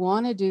if you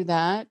want to do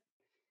that,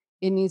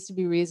 it needs to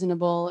be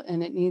reasonable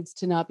and it needs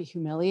to not be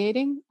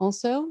humiliating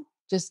also,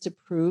 just to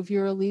prove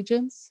your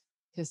allegiance,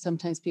 because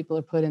sometimes people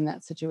are put in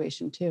that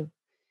situation too.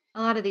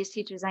 A lot of these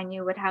teachers I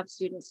knew would have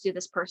students do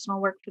this personal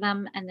work for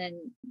them, and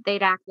then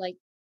they'd act like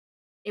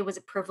it was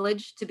a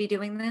privilege to be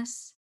doing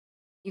this.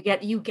 You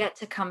get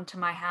to come to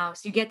my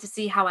house. You get to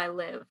see how I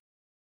live.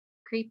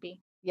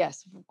 Creepy.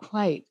 Yes,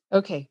 quite.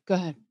 Okay, go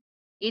ahead.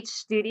 Each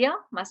studio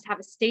must have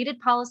a stated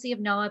policy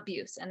of no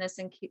abuse, and this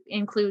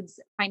includes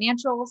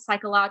financial,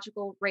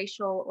 psychological,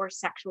 racial, or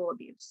sexual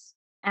abuse.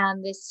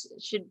 And this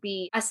should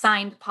be a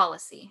signed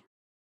policy.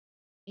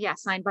 Yeah,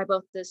 signed by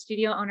both the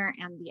studio owner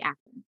and the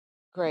actor.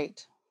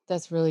 Great.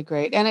 That's really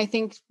great. And I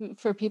think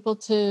for people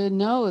to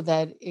know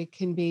that it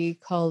can be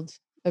called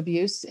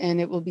abuse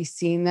and it will be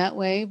seen that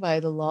way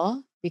by the law,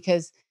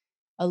 because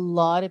a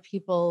lot of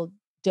people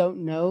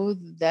don't know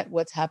that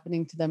what's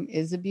happening to them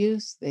is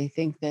abuse. They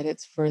think that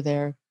it's for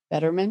their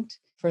betterment.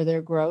 for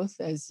their growth,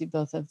 as you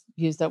both have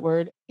used that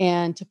word,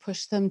 and to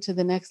push them to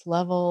the next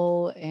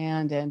level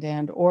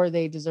or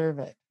they deserve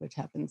it, which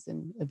happens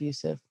in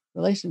abusive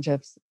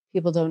relationships.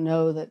 People don't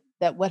know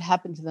that what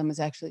happened to them is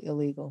actually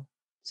illegal.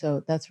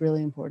 So that's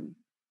really important.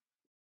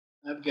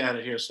 I've got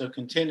it here. So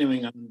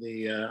continuing on with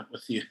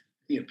the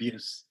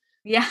abuse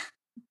Yeah.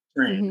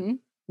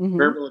 train, Hmm. Hmm.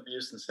 verbal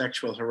abuse and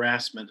sexual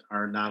harassment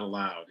are not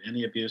allowed.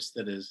 Any abuse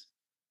that is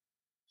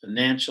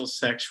financial,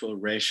 sexual,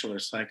 racial, or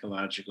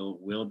psychological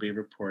will be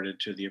reported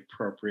to the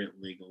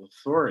appropriate legal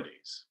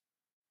authorities.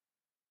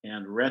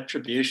 And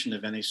retribution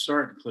of any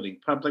sort,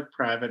 including public,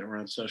 private, or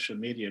on social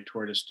media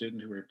toward a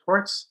student who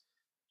reports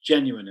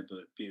genuine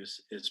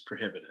abuse, is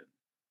prohibited.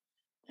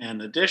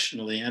 And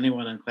additionally,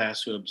 anyone in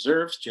class who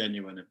observes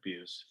genuine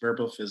abuse,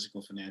 verbal,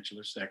 physical, financial,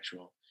 or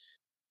sexual,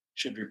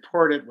 should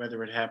report it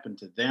whether it happened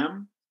to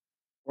them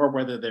or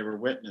whether they were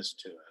witness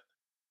to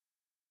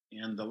it.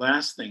 And the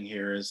last thing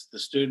here is the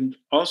student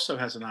also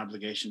has an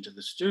obligation to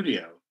the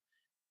studio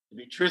to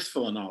be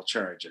truthful in all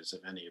charges of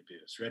any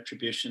abuse.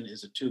 Retribution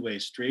is a two-way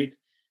street.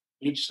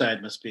 Each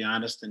side must be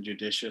honest and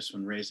judicious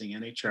when raising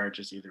any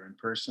charges, either in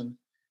person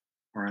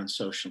or on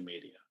social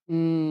media.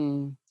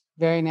 Mm,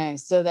 very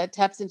nice. So that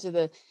taps into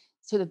the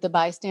sort of the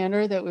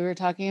bystander that we were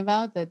talking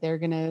about, that they're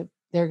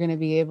gonna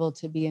be able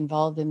to be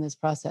involved in this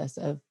process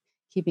of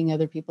keeping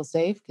other people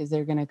safe because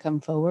they're gonna come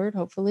forward,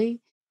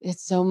 hopefully.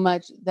 It's so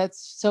much that's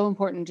so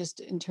important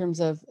just in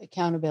terms of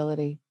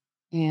accountability.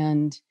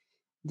 And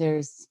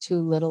there's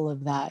too little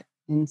of that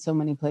in so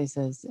many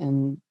places.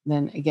 And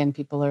then again,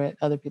 people are at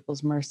other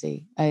people's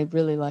mercy. I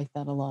really like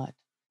that a lot.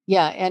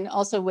 Yeah. And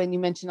also when you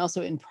mentioned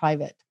also in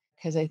private,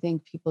 because I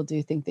think people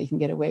do think they can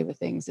get away with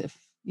things if,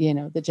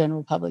 the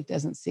general public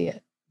doesn't see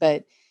it.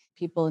 But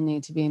people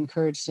need to be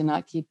encouraged to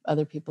not keep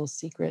other people's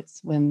secrets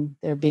when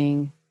they're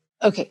being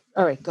okay.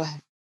 All right, go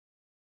ahead.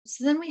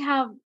 So then we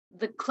have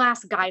the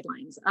class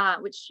guidelines,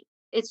 which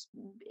it's,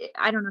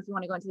 I don't know if you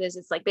want to go into this.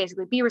 It's like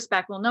basically be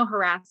respectful, no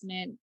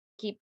harassment,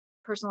 keep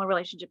personal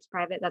relationships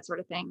private, that sort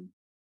of thing.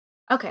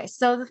 Okay,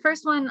 so the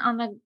first one on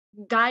the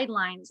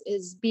guidelines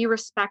is be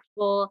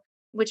respectful,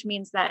 which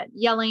means that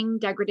yelling,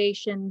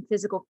 degradation,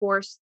 physical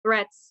force,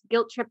 threats,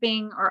 guilt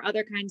tripping, or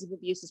other kinds of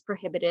abuse is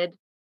prohibited.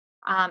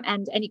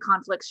 And any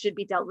conflicts should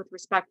be dealt with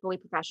respectfully,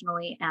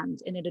 professionally, and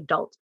in an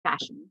adult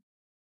fashion.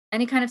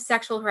 Any kind of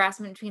sexual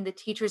harassment between the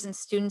teachers and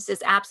students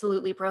is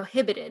absolutely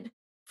prohibited.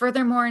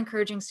 Furthermore,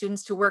 encouraging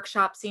students to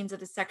workshop scenes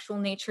of a sexual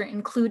nature,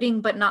 including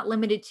but not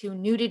limited to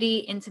nudity,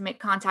 intimate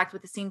contact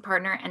with the scene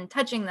partner, and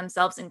touching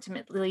themselves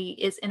intimately,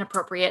 is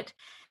inappropriate.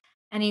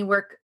 Any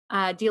work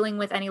dealing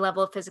with any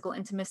level of physical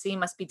intimacy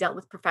must be dealt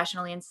with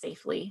professionally and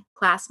safely.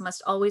 Class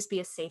must always be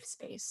a safe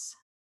space.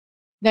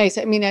 Nice.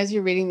 I mean, as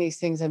you're reading these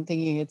things, I'm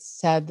thinking it's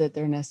sad that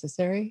they're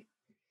necessary.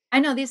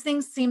 I know these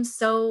things seem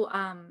so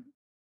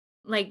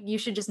like you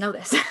should just know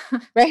this.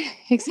 Right? Yeah.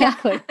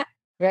 Exactly.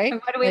 Right?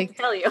 Why do we have to Like,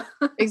 tell you?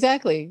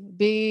 exactly.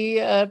 Be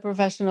a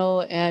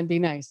professional and be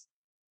nice.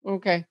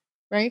 Okay.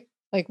 Right?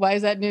 Like, why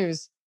is that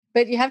news?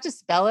 But you have to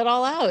spell it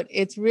all out.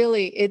 It's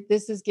really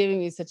this is giving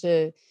me such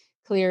a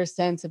clear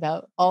sense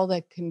about all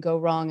that can go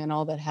wrong and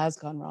all that has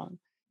gone wrong.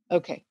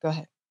 Okay, go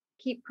ahead.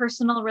 Keep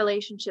personal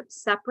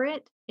relationships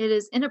separate. It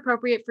is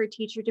inappropriate for a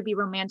teacher to be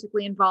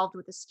romantically involved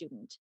with a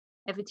student.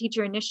 If a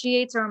teacher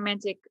initiates a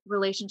romantic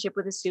relationship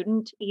with a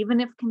student,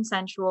 even if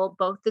consensual,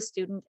 both the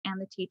student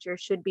and the teacher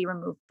should be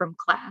removed from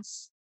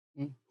class.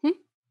 Mhm.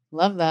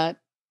 Love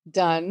that.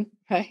 Done.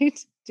 Right?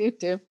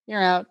 Do.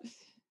 You're out.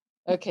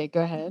 Okay,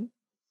 go ahead.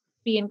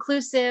 Be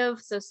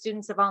inclusive, so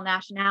students of all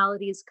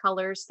nationalities,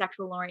 colors,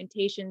 sexual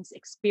orientations,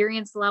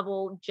 experience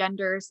level,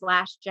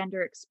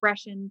 gender/gender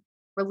expression,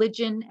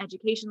 religion,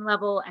 education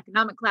level,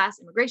 economic class,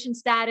 immigration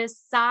status,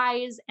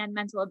 size, and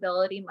mental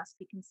ability must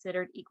be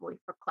considered equally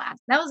for class.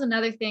 That was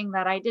another thing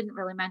that I didn't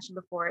really mention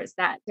before, is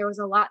that there was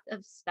a lot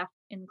of stuff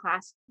in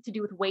class to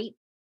do with weight.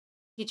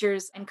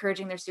 Teachers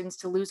encouraging their students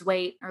to lose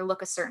weight or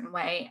look a certain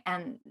way.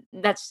 And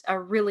that's a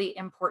really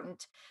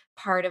important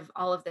part of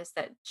all of this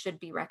that should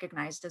be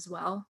recognized as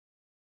well.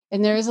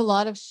 And there is a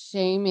lot of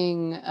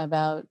shaming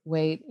about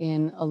weight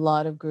in a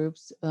lot of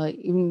groups,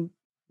 even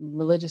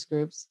religious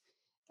groups.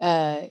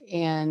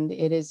 And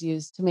it is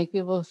used to make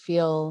people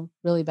feel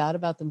really bad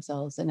about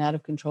themselves and out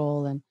of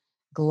control and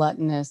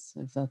gluttonous,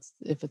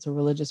 if it's a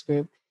religious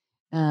group.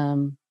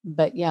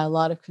 But yeah, a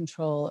lot of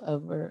control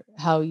over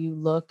how you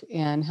look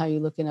and how you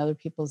look in other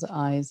people's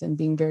eyes and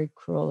being very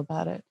cruel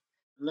about it.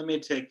 Let me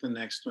take the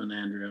next one,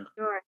 Andrea.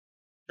 Sure.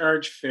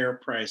 Charge fair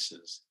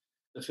prices.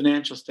 The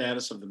financial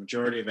status of the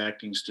majority of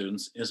acting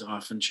students is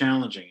often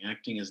challenging.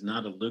 Acting is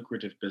not a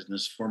lucrative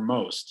business for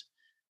most.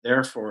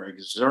 Therefore,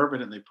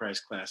 exorbitantly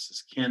priced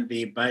classes can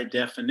be, by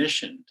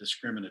definition,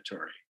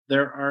 discriminatory.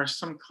 There are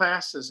some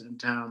classes in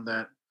town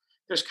that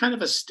there's kind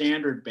of a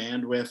standard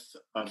bandwidth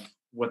of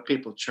what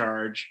people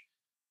charge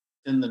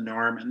in the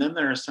norm, and then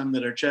there are some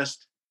that are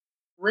just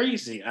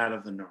crazy out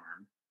of the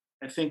norm.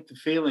 I think the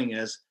feeling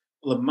is,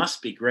 well, it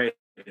must be great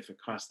if it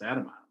costs that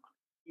amount of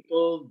money.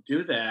 People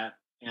do that,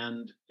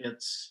 and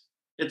it's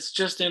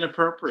just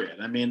inappropriate.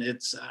 I mean,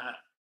 it's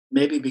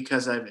maybe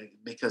because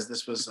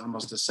this was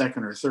almost a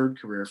second or third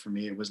career for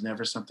me, it was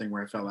never something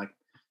where I felt like,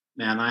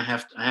 man, I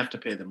have to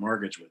pay the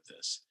mortgage with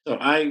this. So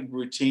I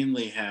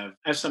routinely I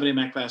have somebody in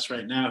my class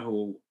right now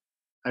who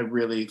I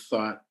really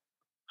thought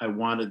I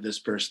wanted this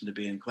person to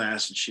be in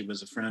class, and she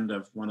was a friend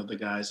of one of the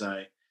guys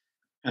I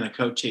kind of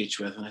co-teach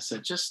with, and I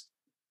said, just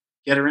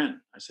get her in.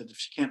 I said, if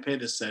she can't pay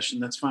this session,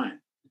 that's fine.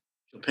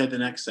 She'll pay the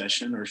next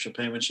session, or she'll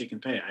pay when she can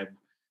pay.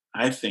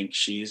 I think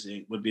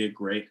would be a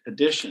great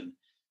addition.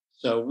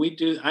 So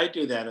I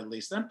do that at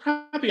least. And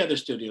probably other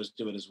studios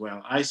do it as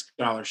well. I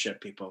scholarship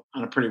people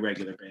on a pretty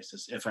regular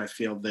basis if I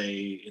feel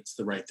it's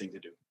the right thing to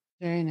do.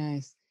 Very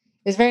nice.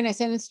 It's very nice.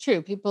 And it's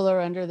true. People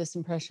are under this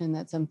impression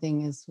that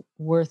something is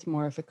worth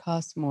more if it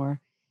costs more.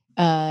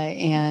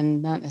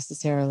 And not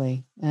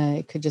necessarily.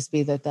 It could just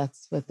be that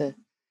that's what the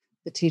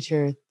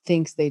teacher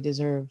thinks they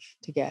deserve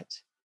to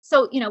get.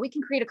 So, we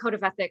can create a code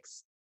of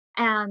ethics,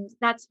 and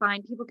that's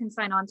fine. People can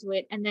sign on to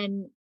it. And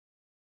then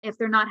if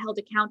they're not held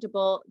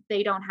accountable,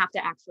 they don't have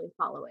to actually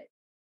follow it.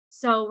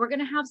 So we're going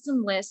to have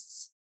some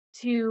lists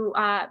to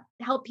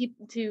help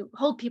people, to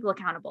hold people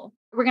accountable.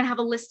 We're going to have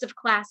a list of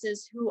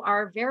classes who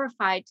are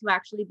verified to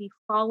actually be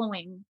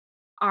following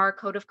our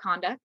code of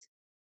conduct.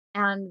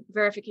 And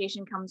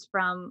verification comes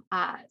from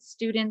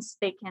students.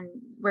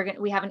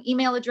 We have an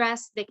email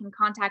address. They can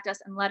contact us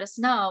and let us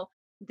know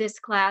this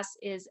class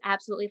is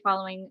absolutely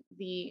following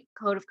the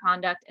code of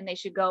conduct, and they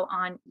should go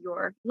on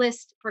your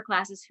list for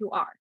classes who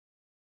are.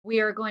 We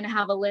are going to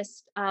have a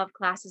list of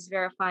classes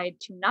verified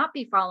to not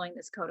be following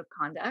this code of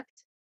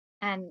conduct,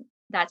 and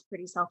that's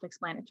pretty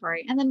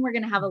self-explanatory. And then we're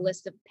going to have a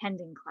list of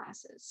pending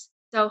classes.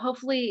 So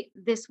hopefully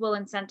this will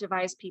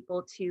incentivize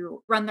people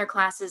to run their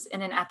classes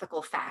in an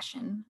ethical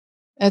fashion.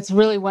 That's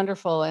really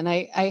wonderful. And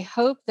I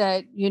hope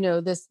that,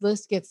 this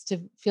list gets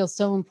to feel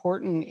so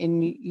important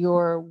in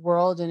your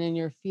world and in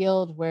your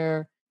field,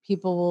 where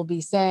people will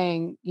be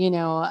saying,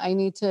 I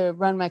need to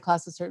run my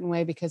class a certain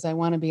way because I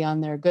want to be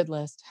on their good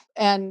list.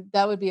 And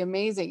that would be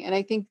amazing. And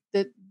I think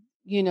that,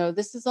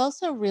 this is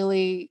also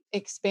really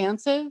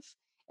expansive.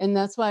 And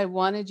that's why I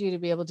wanted you to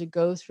be able to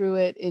go through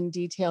it in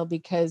detail,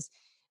 because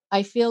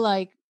I feel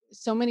like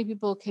so many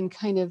people can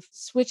kind of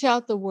switch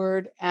out the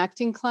word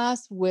acting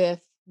class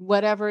with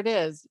whatever it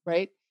is,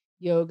 right?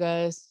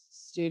 Yoga,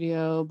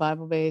 studio,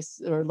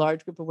 Bible-based or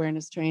large group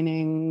awareness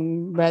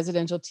training,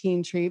 residential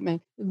teen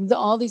treatment.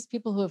 All these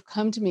people who have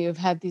come to me who've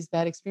had these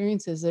bad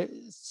experiences,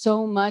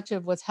 so much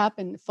of what's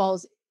happened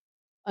falls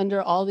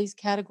under all these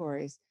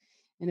categories.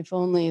 And if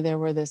only there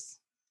were this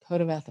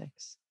code of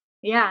ethics.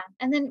 Yeah.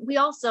 And then we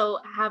also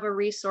have a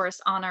resource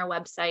on our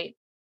website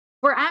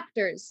for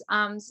actors,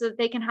 so that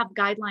they can have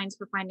guidelines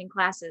for finding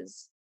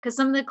classes. Because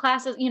some of the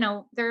classes,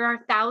 there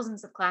are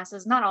thousands of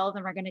classes. Not all of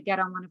them are going to get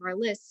on one of our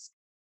lists,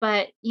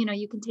 but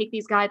you can take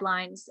these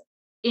guidelines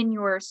in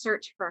your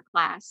search for a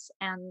class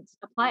and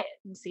apply it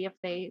and see if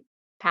they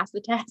pass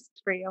the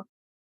test for you.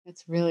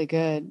 It's really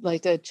good.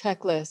 Like the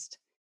checklist.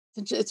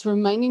 It's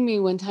reminding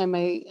me one time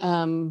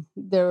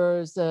there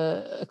was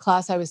a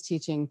class I was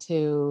teaching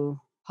to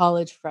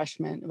college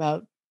freshmen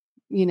about,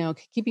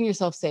 keeping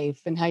yourself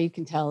safe and how you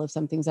can tell if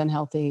something's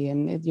unhealthy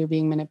and if you're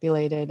being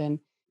manipulated. And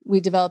we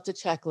developed a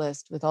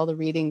checklist with all the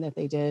reading that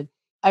they did.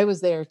 I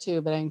was there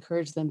too, but I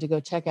encouraged them to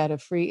go check out a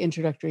free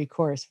introductory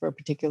course for a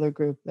particular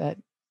group that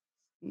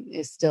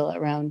is still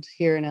around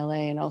here in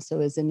LA and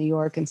also is in New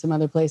York and some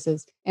other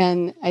places.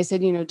 And I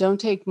said, don't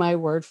take my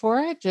word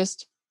for it.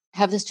 Just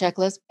have this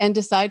checklist and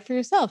decide for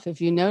yourself if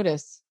you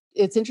notice.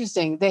 It's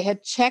interesting. They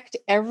had checked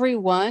every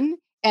one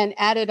and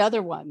added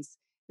other ones.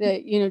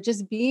 That,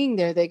 just being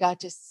there, they got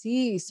to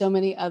see so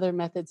many other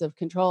methods of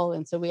control.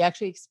 And so we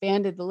actually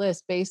expanded the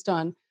list based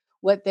on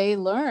what they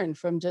learned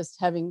from just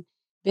having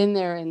been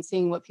there and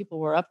seeing what people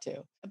were up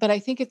to. But I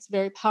think it's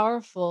very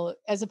powerful,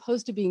 as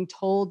opposed to being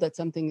told that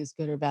something is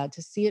good or bad,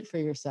 to see it for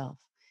yourself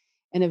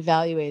and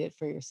evaluate it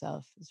for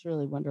yourself. It's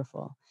really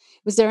wonderful.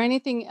 Was there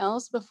anything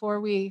else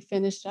before we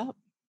finished up?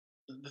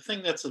 The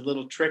thing that's a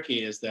little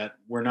tricky is that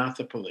we're not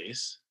the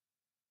police.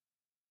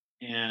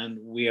 And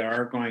we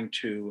are going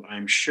to,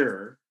 I'm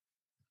sure,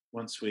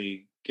 once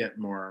we get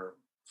more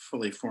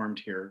fully formed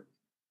here,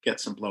 get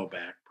some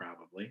blowback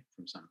probably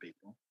from some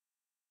people.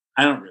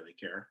 I don't really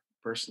care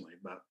personally,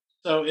 but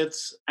so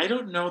I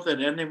don't know that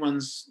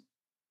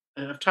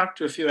I've talked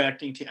to a few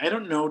I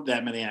don't know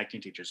that many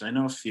acting teachers. I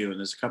know a few, and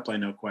there's a couple I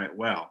know quite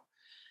well.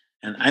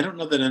 And I don't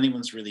know that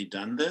anyone's really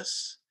done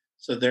this.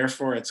 So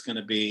therefore it's going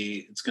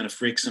to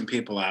freak some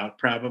people out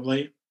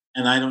probably.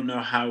 And I don't know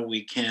how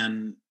we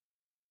can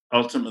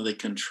ultimately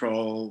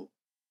control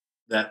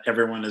that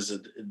everyone is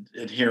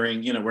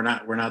adhering. We're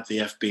not the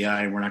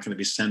FBI, and we're not going to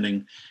be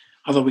sending,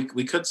 although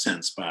we could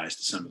send spies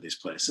to some of these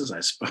places, I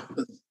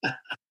suppose.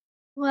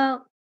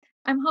 Well,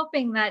 I'm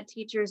hoping that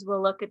teachers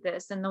will look at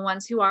this, and the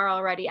ones who are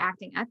already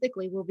acting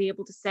ethically will be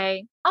able to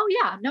say, oh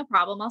yeah, no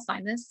problem, I'll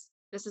sign this.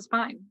 This is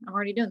fine. I'm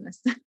already doing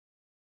this.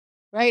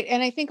 Right.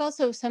 And I think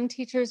also some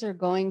teachers are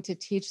going to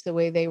teach the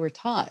way they were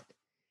taught.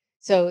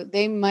 So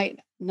they might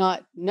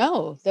not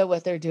know that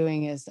what they're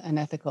doing is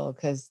unethical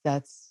because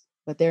that's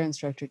what their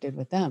instructor did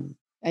with them.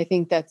 I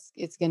think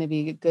it's going to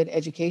be a good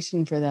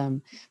education for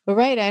them. But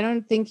right, I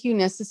don't think you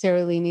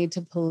necessarily need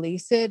to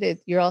police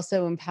it. You're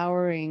also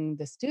empowering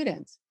the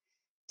students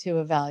to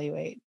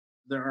evaluate.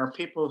 There are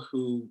people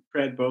who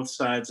tread both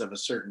sides of a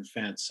certain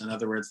fence. In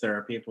other words, there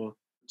are people who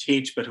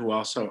teach, but who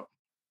also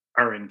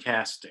are in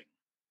casting.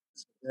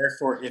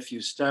 Therefore, if you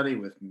study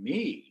with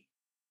me,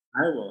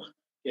 I will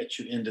get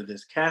you into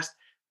this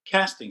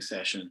casting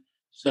session.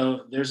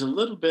 So there's a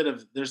little bit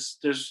of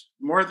there's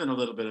more than a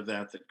little bit of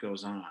that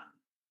goes on,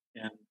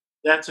 and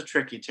that's a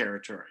tricky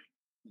territory.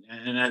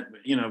 And that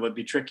would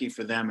be tricky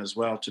for them as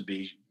well to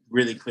be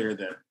really clear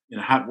that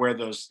how where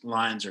those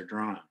lines are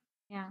drawn.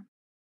 Yeah.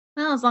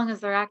 Well, as long as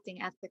they're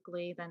acting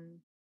ethically, then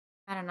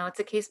I don't know, it's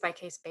a case by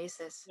case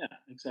basis. Yeah,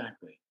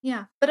 exactly.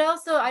 Yeah. But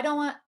also I don't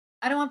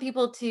want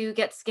people to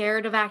get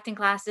scared of acting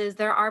classes.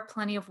 There are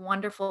plenty of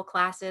wonderful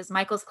classes.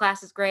 Michael's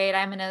class is great.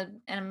 I'm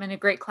in a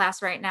great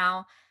class right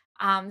now.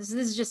 This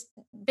is just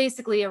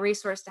basically a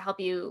resource to help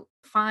you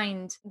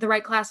find the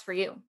right class for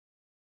you.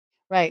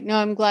 Right. No,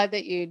 I'm glad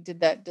that you did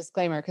that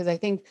disclaimer because I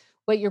think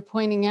what you're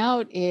pointing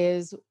out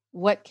is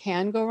what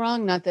can go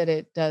wrong, not that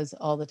it does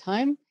all the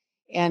time.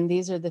 And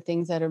these are the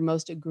things that are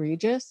most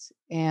egregious.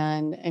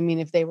 And I mean,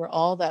 if they were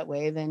all that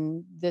way,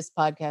 then this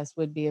podcast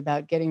would be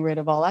about getting rid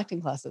of all acting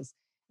classes.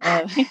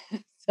 Uh,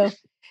 so,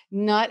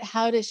 not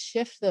how to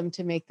shift them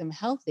to make them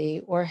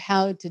healthy or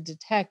how to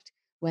detect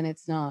when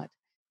it's not.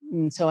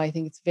 And so, I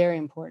think it's very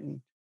important.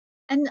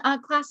 And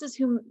classes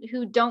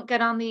who don't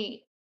get on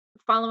the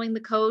following the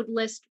code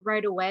list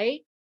right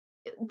away,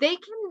 they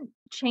can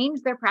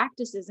change their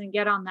practices and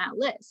get on that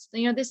list.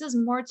 This is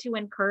more to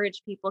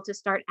encourage people to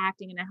start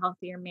acting in a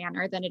healthier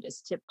manner than it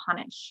is to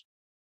punish.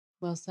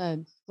 Well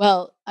said.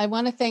 Well, I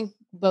want to thank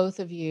both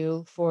of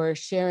you for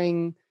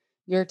sharing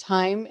your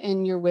time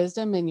and your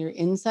wisdom and your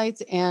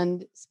insights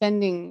and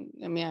spending.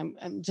 I mean,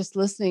 I'm just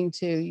listening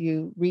to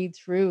you read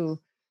through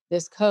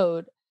this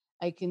code.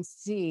 I can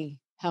see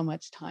how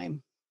much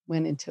time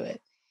went into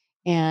it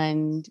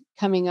and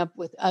coming up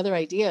with other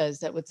ideas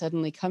that would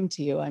suddenly come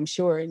to you, I'm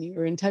sure. And you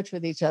were in touch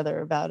with each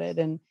other about it.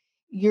 And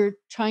you're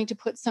trying to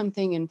put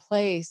something in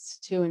place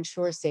to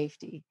ensure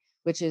safety,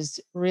 which is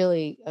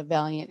really a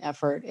valiant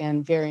effort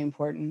and very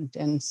important.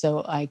 And so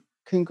I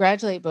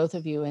congratulate both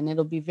of you. And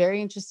it'll be very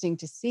interesting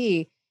to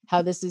see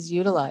how this is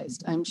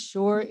utilized. I'm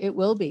sure it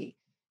will be,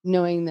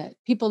 knowing that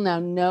people now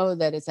know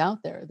that it's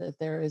out there, that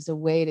there is a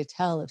way to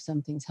tell if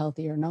something's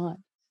healthy or not.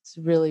 It's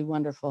really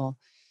wonderful.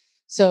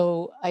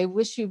 So I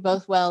wish you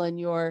both well in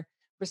your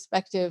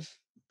respective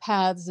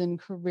paths and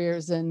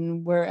careers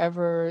and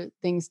wherever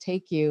things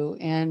take you.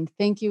 And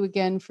thank you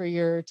again for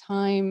your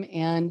time.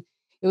 And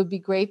it would be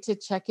great to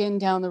check in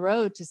down the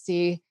road to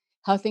see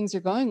how things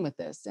are going with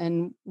this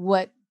and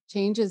what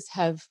changes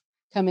have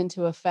come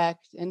into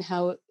effect and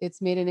how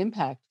it's made an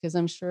impact, because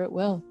I'm sure it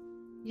will.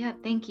 Yeah,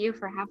 thank you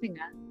for having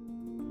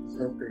us.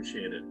 So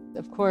appreciate it.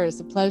 Of course,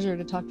 a pleasure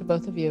to talk to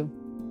both of you.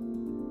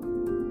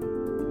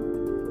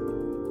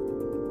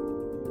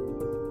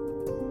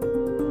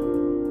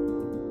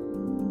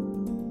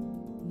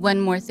 One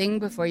more thing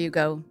before you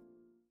go.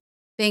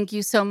 Thank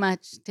you so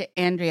much to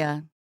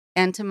Andrea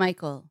and to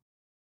Michael.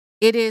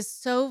 It is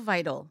so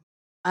vital,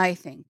 I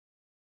think,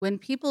 when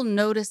people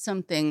notice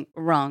something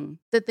wrong,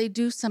 that they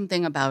do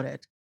something about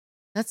it.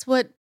 That's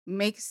what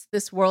makes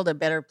this world a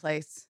better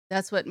place.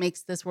 That's what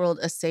makes this world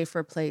a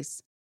safer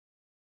place.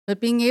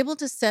 But being able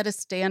to set a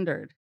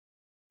standard,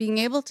 being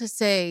able to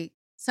say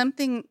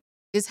something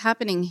is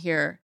happening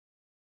here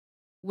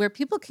where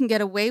people can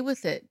get away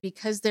with it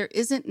because there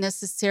isn't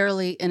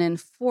necessarily an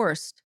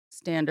enforced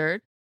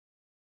standard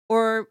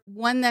or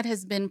one that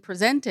has been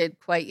presented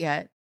quite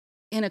yet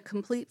in a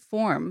complete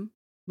form,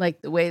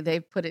 like the way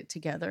they've put it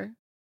together,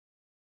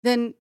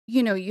 then,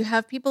 you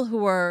have people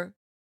who are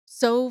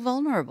so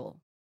vulnerable.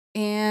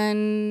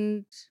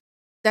 And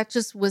that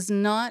just was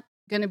not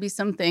going to be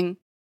something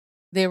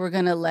they were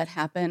going to let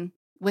happen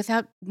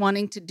without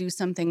wanting to do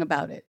something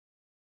about it.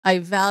 I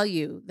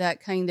value that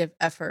kind of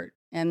effort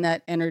and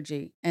that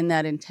energy and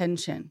that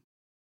intention.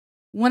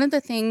 One of the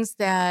things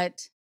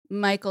that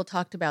Michael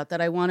talked about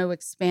that I want to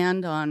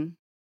expand on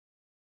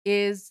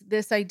is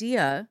this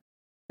idea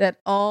that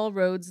all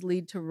roads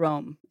lead to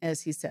Rome,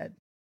 as he said.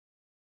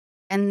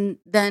 And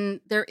then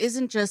there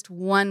isn't just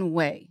one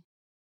way.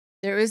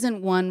 There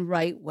isn't one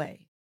right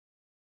way.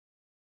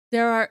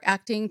 There are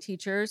acting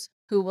teachers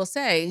who will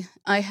say,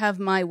 I have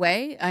my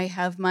way, I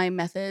have my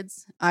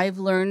methods, I've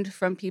learned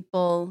from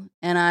people,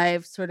 and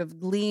I've sort of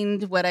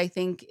gleaned what I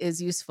think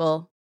is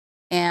useful,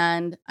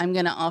 and I'm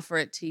going to offer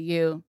it to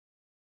you.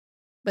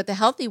 But the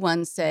healthy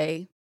ones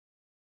say,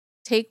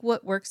 take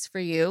what works for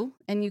you,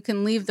 and you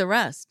can leave the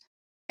rest.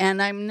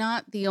 And I'm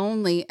not the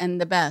only and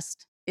the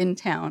best in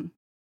town.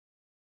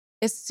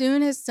 As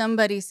soon as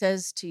somebody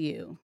says to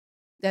you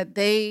that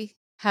they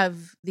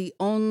have the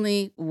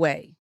only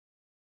way,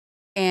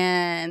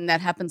 and that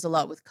happens a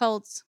lot with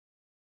cults,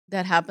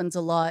 that happens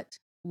a lot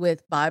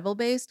with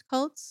Bible-based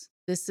cults.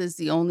 This is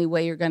the only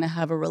way you're going to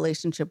have a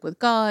relationship with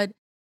God.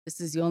 This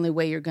is the only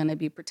way you're going to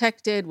be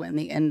protected when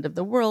the end of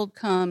the world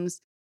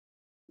comes.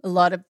 A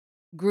lot of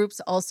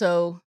groups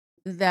also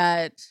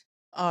that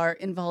are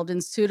involved in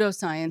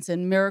pseudoscience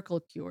and miracle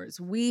cures.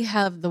 We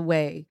have the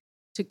way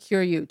to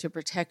cure you, to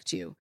protect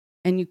you,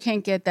 and you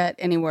can't get that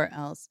anywhere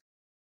else.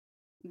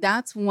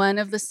 That's one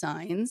of the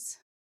signs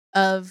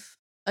of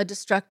a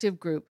destructive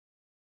group.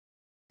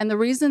 And the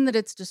reason that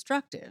it's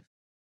destructive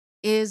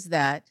is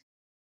that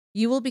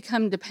you will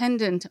become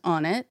dependent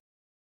on it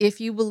if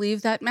you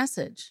believe that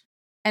message.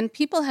 And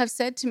people have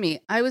said to me,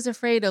 I was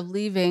afraid of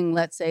leaving,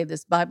 let's say,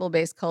 this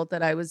Bible-based cult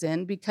that I was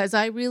in, because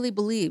I really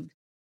believed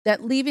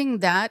that leaving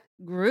that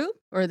group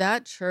or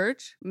that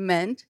church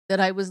meant that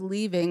I was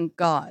leaving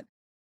God.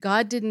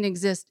 God didn't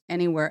exist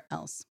anywhere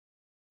else,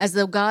 as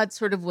though God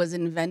sort of was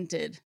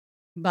invented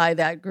by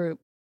that group.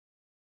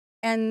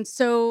 And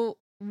so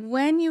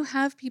when you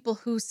have people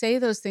who say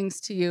those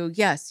things to you,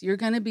 yes, you're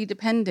going to be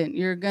dependent.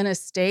 You're going to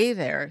stay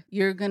there.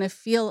 You're going to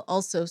feel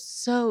also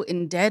so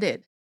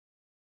indebted,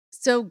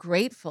 so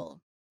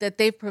grateful that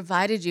they've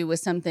provided you with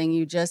something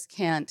you just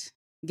can't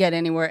get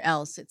anywhere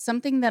else. It's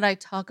something that I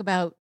talk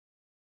about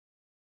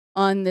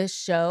on this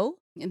show,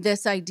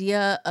 this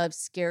idea of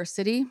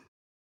scarcity.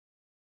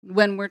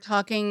 When we're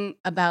talking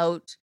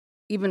about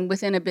even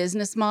within a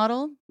business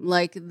model,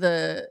 like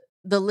the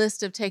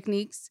list of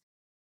techniques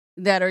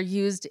that are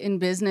used in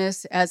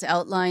business as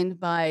outlined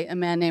by a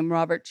man named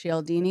Robert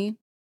Cialdini,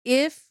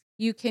 if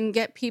you can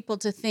get people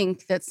to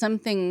think that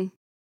something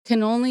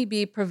can only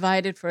be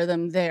provided for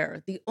them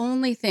there, the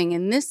only thing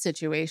in this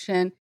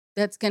situation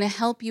that's going to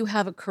help you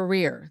have a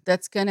career,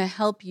 that's going to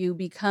help you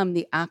become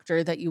the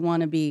actor that you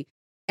want to be,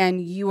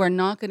 and you are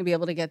not going to be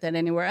able to get that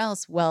anywhere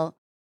else, well,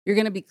 you're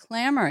going to be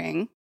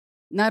clamoring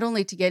not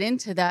only to get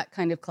into that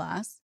kind of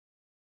class,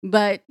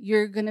 but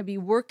you're going to be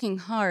working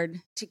hard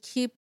to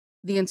keep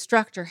the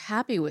instructor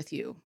happy with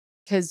you,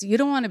 because you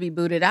don't want to be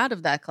booted out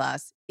of that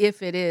class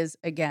if it is,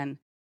 again,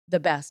 the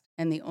best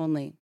and the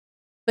only.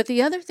 But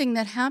the other thing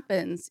that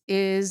happens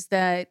is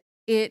that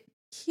it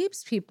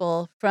keeps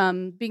people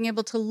from being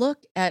able to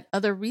look at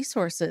other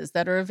resources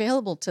that are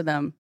available to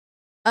them,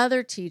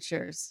 other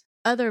teachers,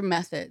 other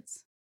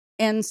methods.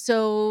 And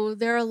so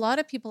there are a lot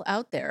of people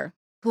out there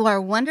who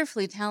are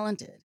wonderfully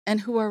talented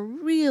and who are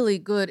really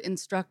good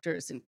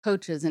instructors and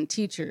coaches and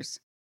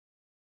teachers,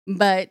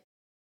 but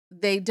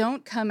they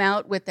don't come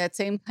out with that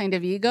same kind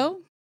of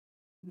ego.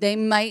 They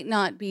might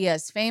not be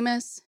as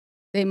famous.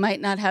 They might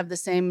not have the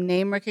same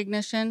name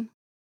recognition.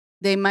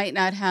 They might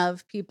not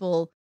have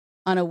people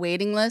on a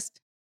waiting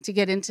list to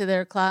get into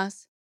their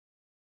class.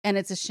 And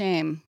it's a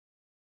shame,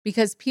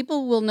 because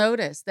people will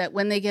notice that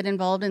when they get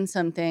involved in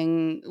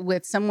something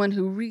with someone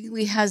who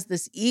really has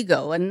this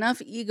ego,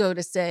 enough ego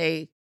to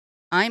say,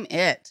 I'm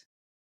it.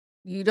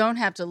 You don't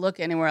have to look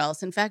anywhere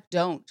else. In fact,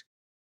 don't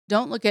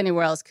look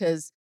anywhere else,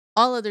 because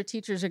all other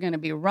teachers are going to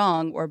be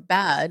wrong or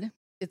bad.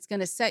 It's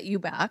going to set you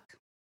back.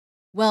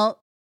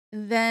 Well,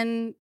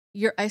 then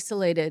you're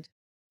isolated.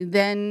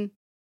 Then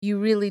you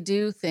really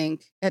do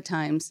think at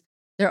times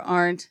there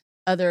aren't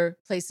other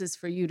places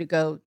for you to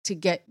go to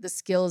get the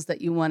skills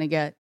that you want to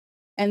get.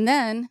 And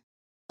then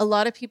a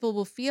lot of people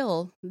will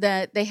feel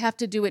that they have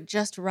to do it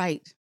just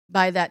right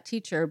by that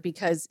teacher,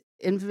 because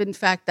in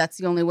fact, that's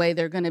the only way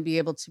they're going to be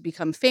able to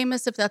become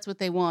famous if that's what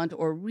they want,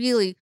 or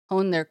really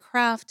hone their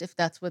craft if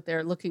that's what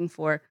they're looking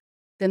for.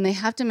 Then they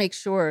have to make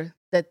sure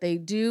that they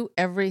do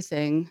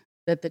everything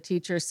that the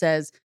teacher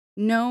says,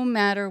 no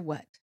matter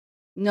what,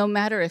 no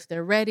matter if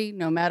they're ready,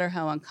 no matter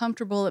how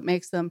uncomfortable it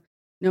makes them,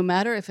 no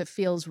matter if it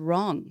feels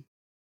wrong.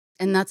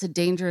 And that's a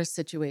dangerous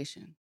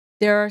situation.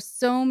 There are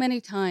so many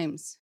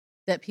times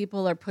that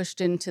people are pushed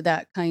into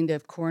that kind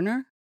of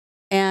corner.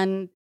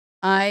 And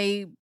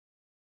I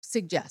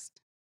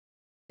suggest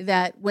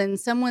that when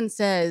someone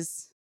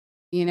says,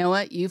 you know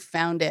what, you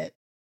found it,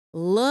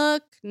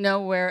 look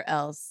nowhere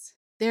else.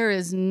 There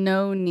is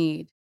no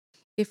need.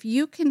 If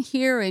you can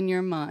hear in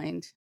your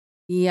mind,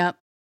 yep,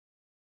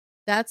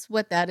 that's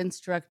what that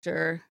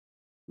instructor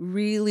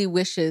really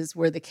wishes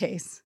were the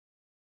case.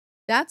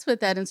 That's what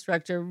that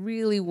instructor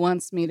really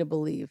wants me to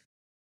believe.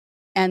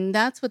 And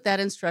that's what that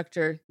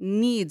instructor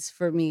needs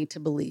for me to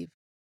believe.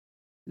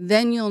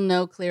 Then you'll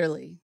know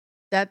clearly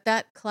that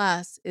that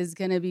class is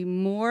going to be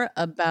more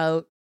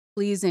about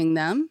pleasing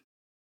them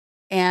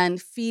and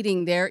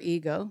feeding their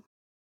ego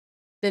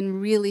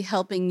than really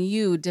helping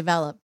you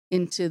develop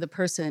into the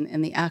person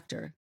and the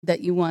actor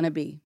that you want to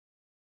be.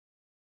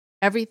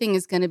 Everything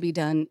is going to be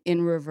done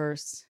in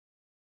reverse.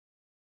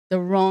 The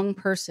wrong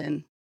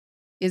person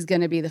is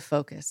going to be the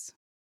focus.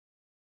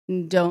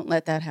 Don't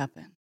let that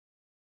happen.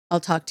 I'll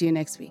talk to you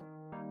next week.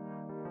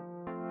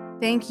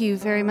 Thank you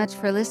very much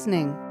for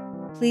listening.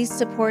 Please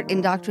support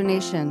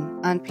Indoctrination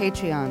on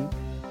Patreon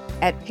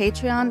at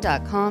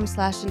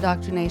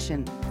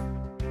patreon.com/indoctrination.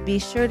 Be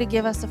sure to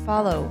give us a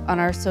follow on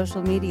our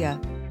social media.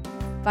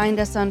 Find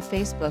us on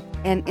Facebook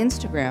and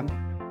Instagram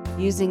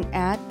using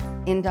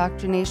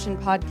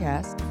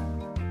 @indoctrination_podcast.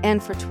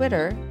 And for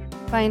Twitter,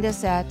 find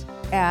us at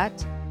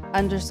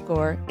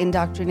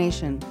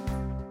 @_indoctrination.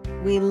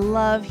 We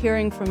love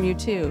hearing from you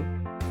too.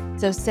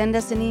 So send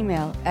us an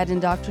email at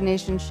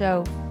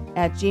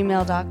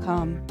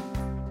indoctrinationshow@gmail.com.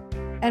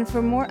 And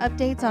for more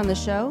updates on the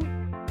show,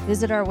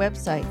 visit our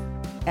website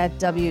at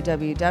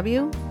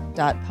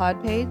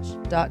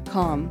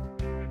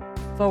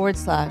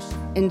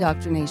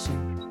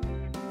www.podpage.com/indoctrination.